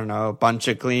 I don't know, a bunch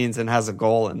of cleans and has a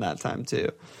goal in that time,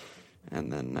 too.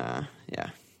 And then, yeah.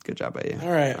 Good job by you.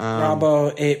 All right,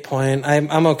 Robbo 8 point.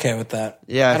 I'm okay with that.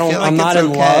 Yeah, I'm not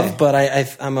in love, but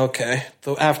I'm okay.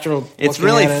 After it's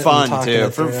really fun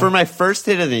too. For my first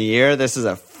hit of the year, this is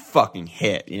a fucking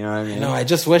hit. You know what I mean? No, I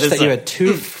just wish that you had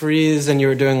 2 frees and you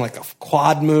were doing like a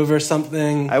quad move or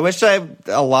something. I wish I had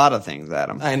a lot a lot,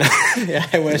 Adam. I know. Yeah,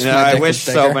 I wish. I wish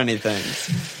so many things,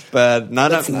 but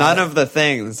none of the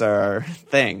things are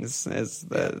things. Is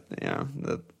the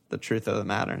truth of the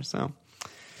matter. So.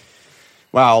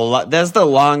 Wow, that's the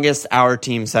longest our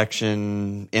team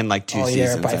section in like 2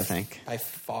 seasons, I think. By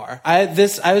far. I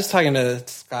was talking to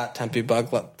Scott Tempe Bug,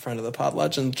 friend of the pod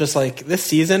legend, just like this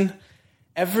season,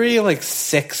 every like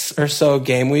 6 or so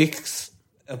game weeks,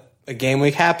 a game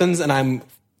week happens and I'm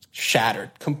shattered,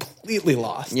 completely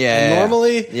lost. Yeah. And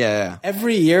normally, yeah.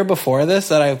 Every year before this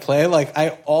that I play, like I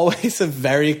always have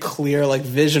very clear like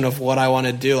vision of what I want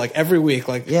to do. Like every week,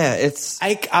 like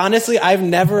I've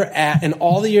never in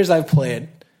all the years I've played,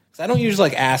 because I don't usually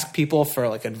like ask people for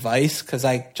like advice because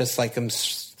I just like am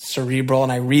cerebral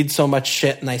and I read so much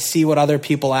shit and I see what other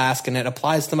people ask and it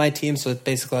applies to my team. So it's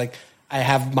basically like I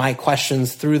have my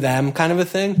questions through them, kind of a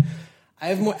thing.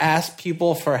 I've asked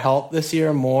people for help this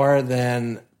year more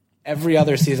than every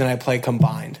other season I play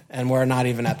combined, and we're not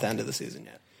even at the end of the season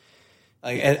yet.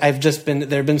 Like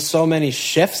there have been so many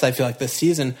shifts. I feel like this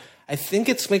season. I think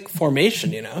it's like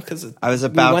formation, you know. Because I was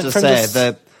about to say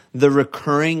that the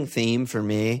recurring theme for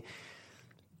me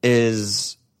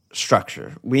is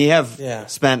structure. We have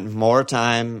spent more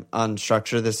time on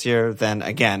structure this year than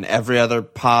again every other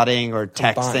potting or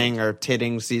texting or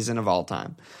titting season of all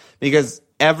time, because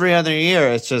every other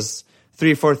year it's just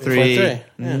 3-4-3,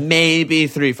 maybe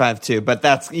 3-5-2, but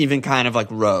that's even kind of like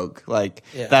rogue. Like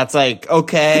that's like,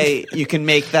 okay, you can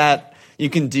make that, you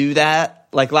can do that.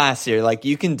 Like last year, like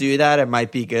you can do that. It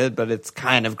might be good, but it's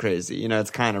kind of crazy. You know,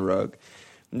 it's kind of rogue.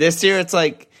 This year, it's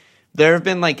like there have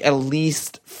been like at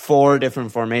least 4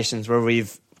 different formations where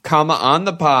we've come on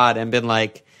the pod and been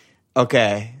like,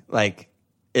 okay, like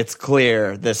it's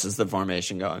clear this is the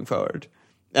formation going forward.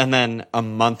 And then a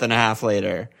month and a half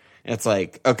later, it's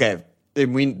like, okay,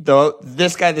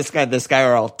 this guy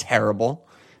are all terrible,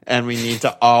 and we need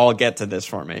to all get to this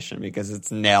formation because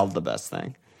it's nailed the best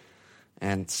thing.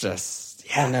 And it's just,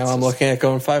 yeah. And now I'm looking at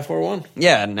going 5-4-1.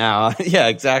 Yeah, now, yeah,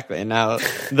 exactly. Now,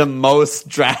 the most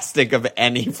drastic of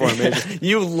any formation.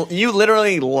 You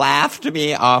literally laughed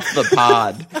me off the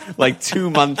pod like 2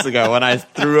 months ago when I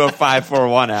threw a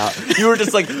 5-4-1 out. You were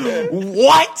just like,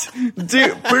 what?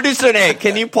 Dude, Producer Nate,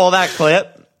 can you pull that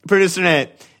clip? Producer Nate.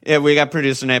 Yeah, we got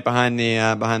Producer Nate behind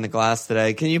the glass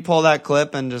today. Can you pull that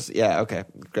clip and just, yeah, okay,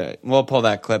 great. We'll pull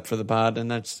that clip for the pod,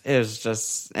 and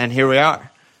and here we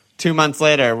are. 2 months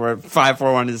later, where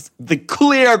 5-4-1 is the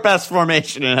clear best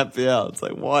formation in FPL. It's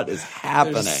like, what is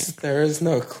happening? There is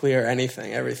no clear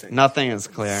anything, everything. Nothing is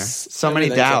clear. So many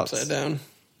doubts. Upside down.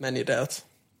 Many doubts.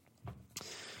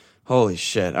 Holy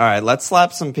shit. All right, let's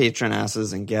slap some patron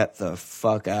asses and get the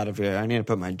fuck out of here. I need to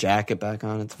put my jacket back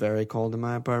on. It's very cold in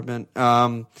my apartment.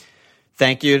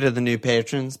 Thank you to the new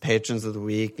patrons of the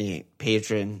week, the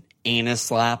patron anus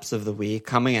slaps of the week,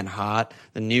 coming in hot.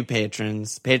 The new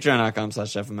patrons,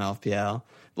 patreon.com/FMLFPL.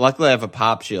 Luckily, I have a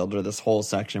pop shield, or this whole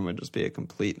section would just be a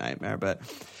complete nightmare. But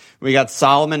we got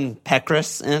Solomon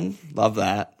Pekris in. Love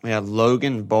that. We have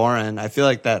Logan Boren. I feel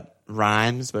like that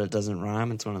rhymes, but it doesn't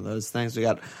rhyme. It's one of those things. We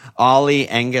got Ollie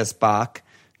Angus Bach.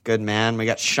 Good man. We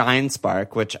got Shine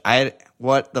Spark,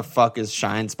 what the fuck is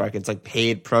Shine Spark? It's like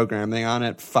paid programming on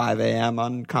at 5 a.m.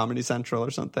 on Comedy Central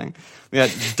or something. We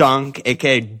got Dunk,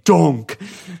 aka Dunk,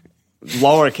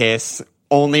 lowercase,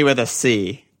 only with a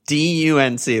C.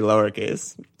 D-U-N-C,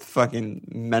 lowercase. Fucking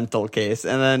mental case.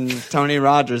 And then Tony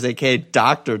Rogers, aka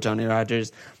Dr. Tony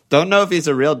Rogers. Don't know if he's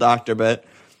a real doctor, but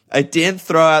I did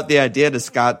throw out the idea to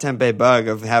Scott Tempe Bug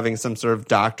of having some sort of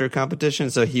doctor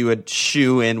competition so he would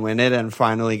shoe in, win it, and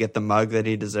finally get the mug that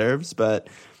he deserves. But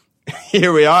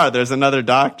here we are. There's another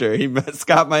doctor.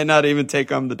 Scott might not even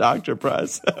take home the doctor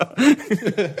prize. So.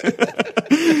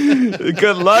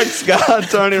 Good luck, Scott.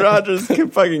 Tony Rogers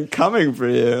fucking coming for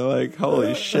you. Like,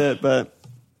 holy shit. But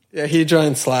yeah, he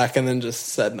joined Slack and then just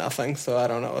said nothing, so I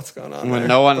don't know what's going on. When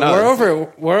no one knows.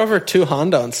 We're over 2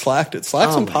 Honda on Slack, dude.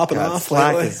 Slack's been popping off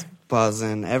Slack lately. is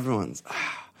buzzing. Everyone's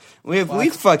we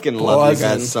fucking love you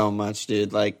guys so much,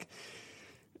 dude. Like,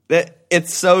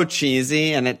 it's so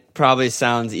cheesy, and it probably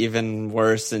sounds even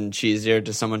worse and cheesier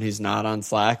to someone who's not on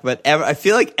Slack. But I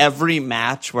feel like every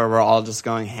match where we're all just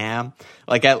going ham,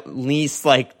 like at least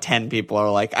like 10 people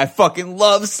are like, I fucking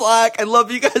love Slack. I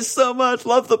love you guys so much.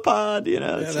 Love the pod. You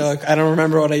know, yeah, like, I don't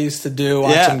remember what I used to do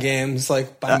watching games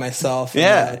like by myself.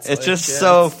 Yeah, it's like, just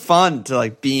so fun to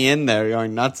like be in there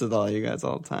going nuts with all you guys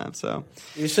all the time. So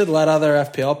you should let other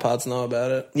FPL pods know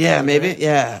about it. Yeah, maybe.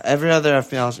 Yeah, every other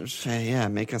FPL should say, yeah,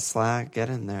 make a Slack, get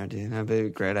in there, dude. That'd be a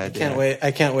great idea.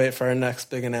 I can't wait for our next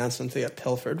big announcement to get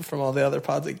pilfered from all the other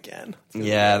pods again.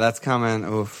 Yeah, that's coming.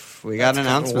 Oof, we got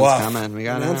announcements coming. We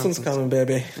got announcements coming,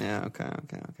 baby. Yeah. Okay.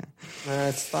 All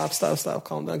right, stop.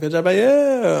 Calm down. Good job by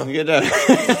you. Good job.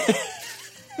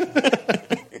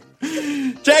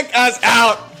 Check us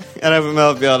out at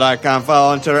FMLFPL.com.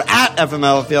 Follow on Twitter at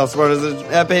FMLFPL. Support us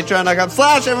at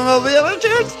patreon.com/FMLFPL.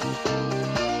 Cheers.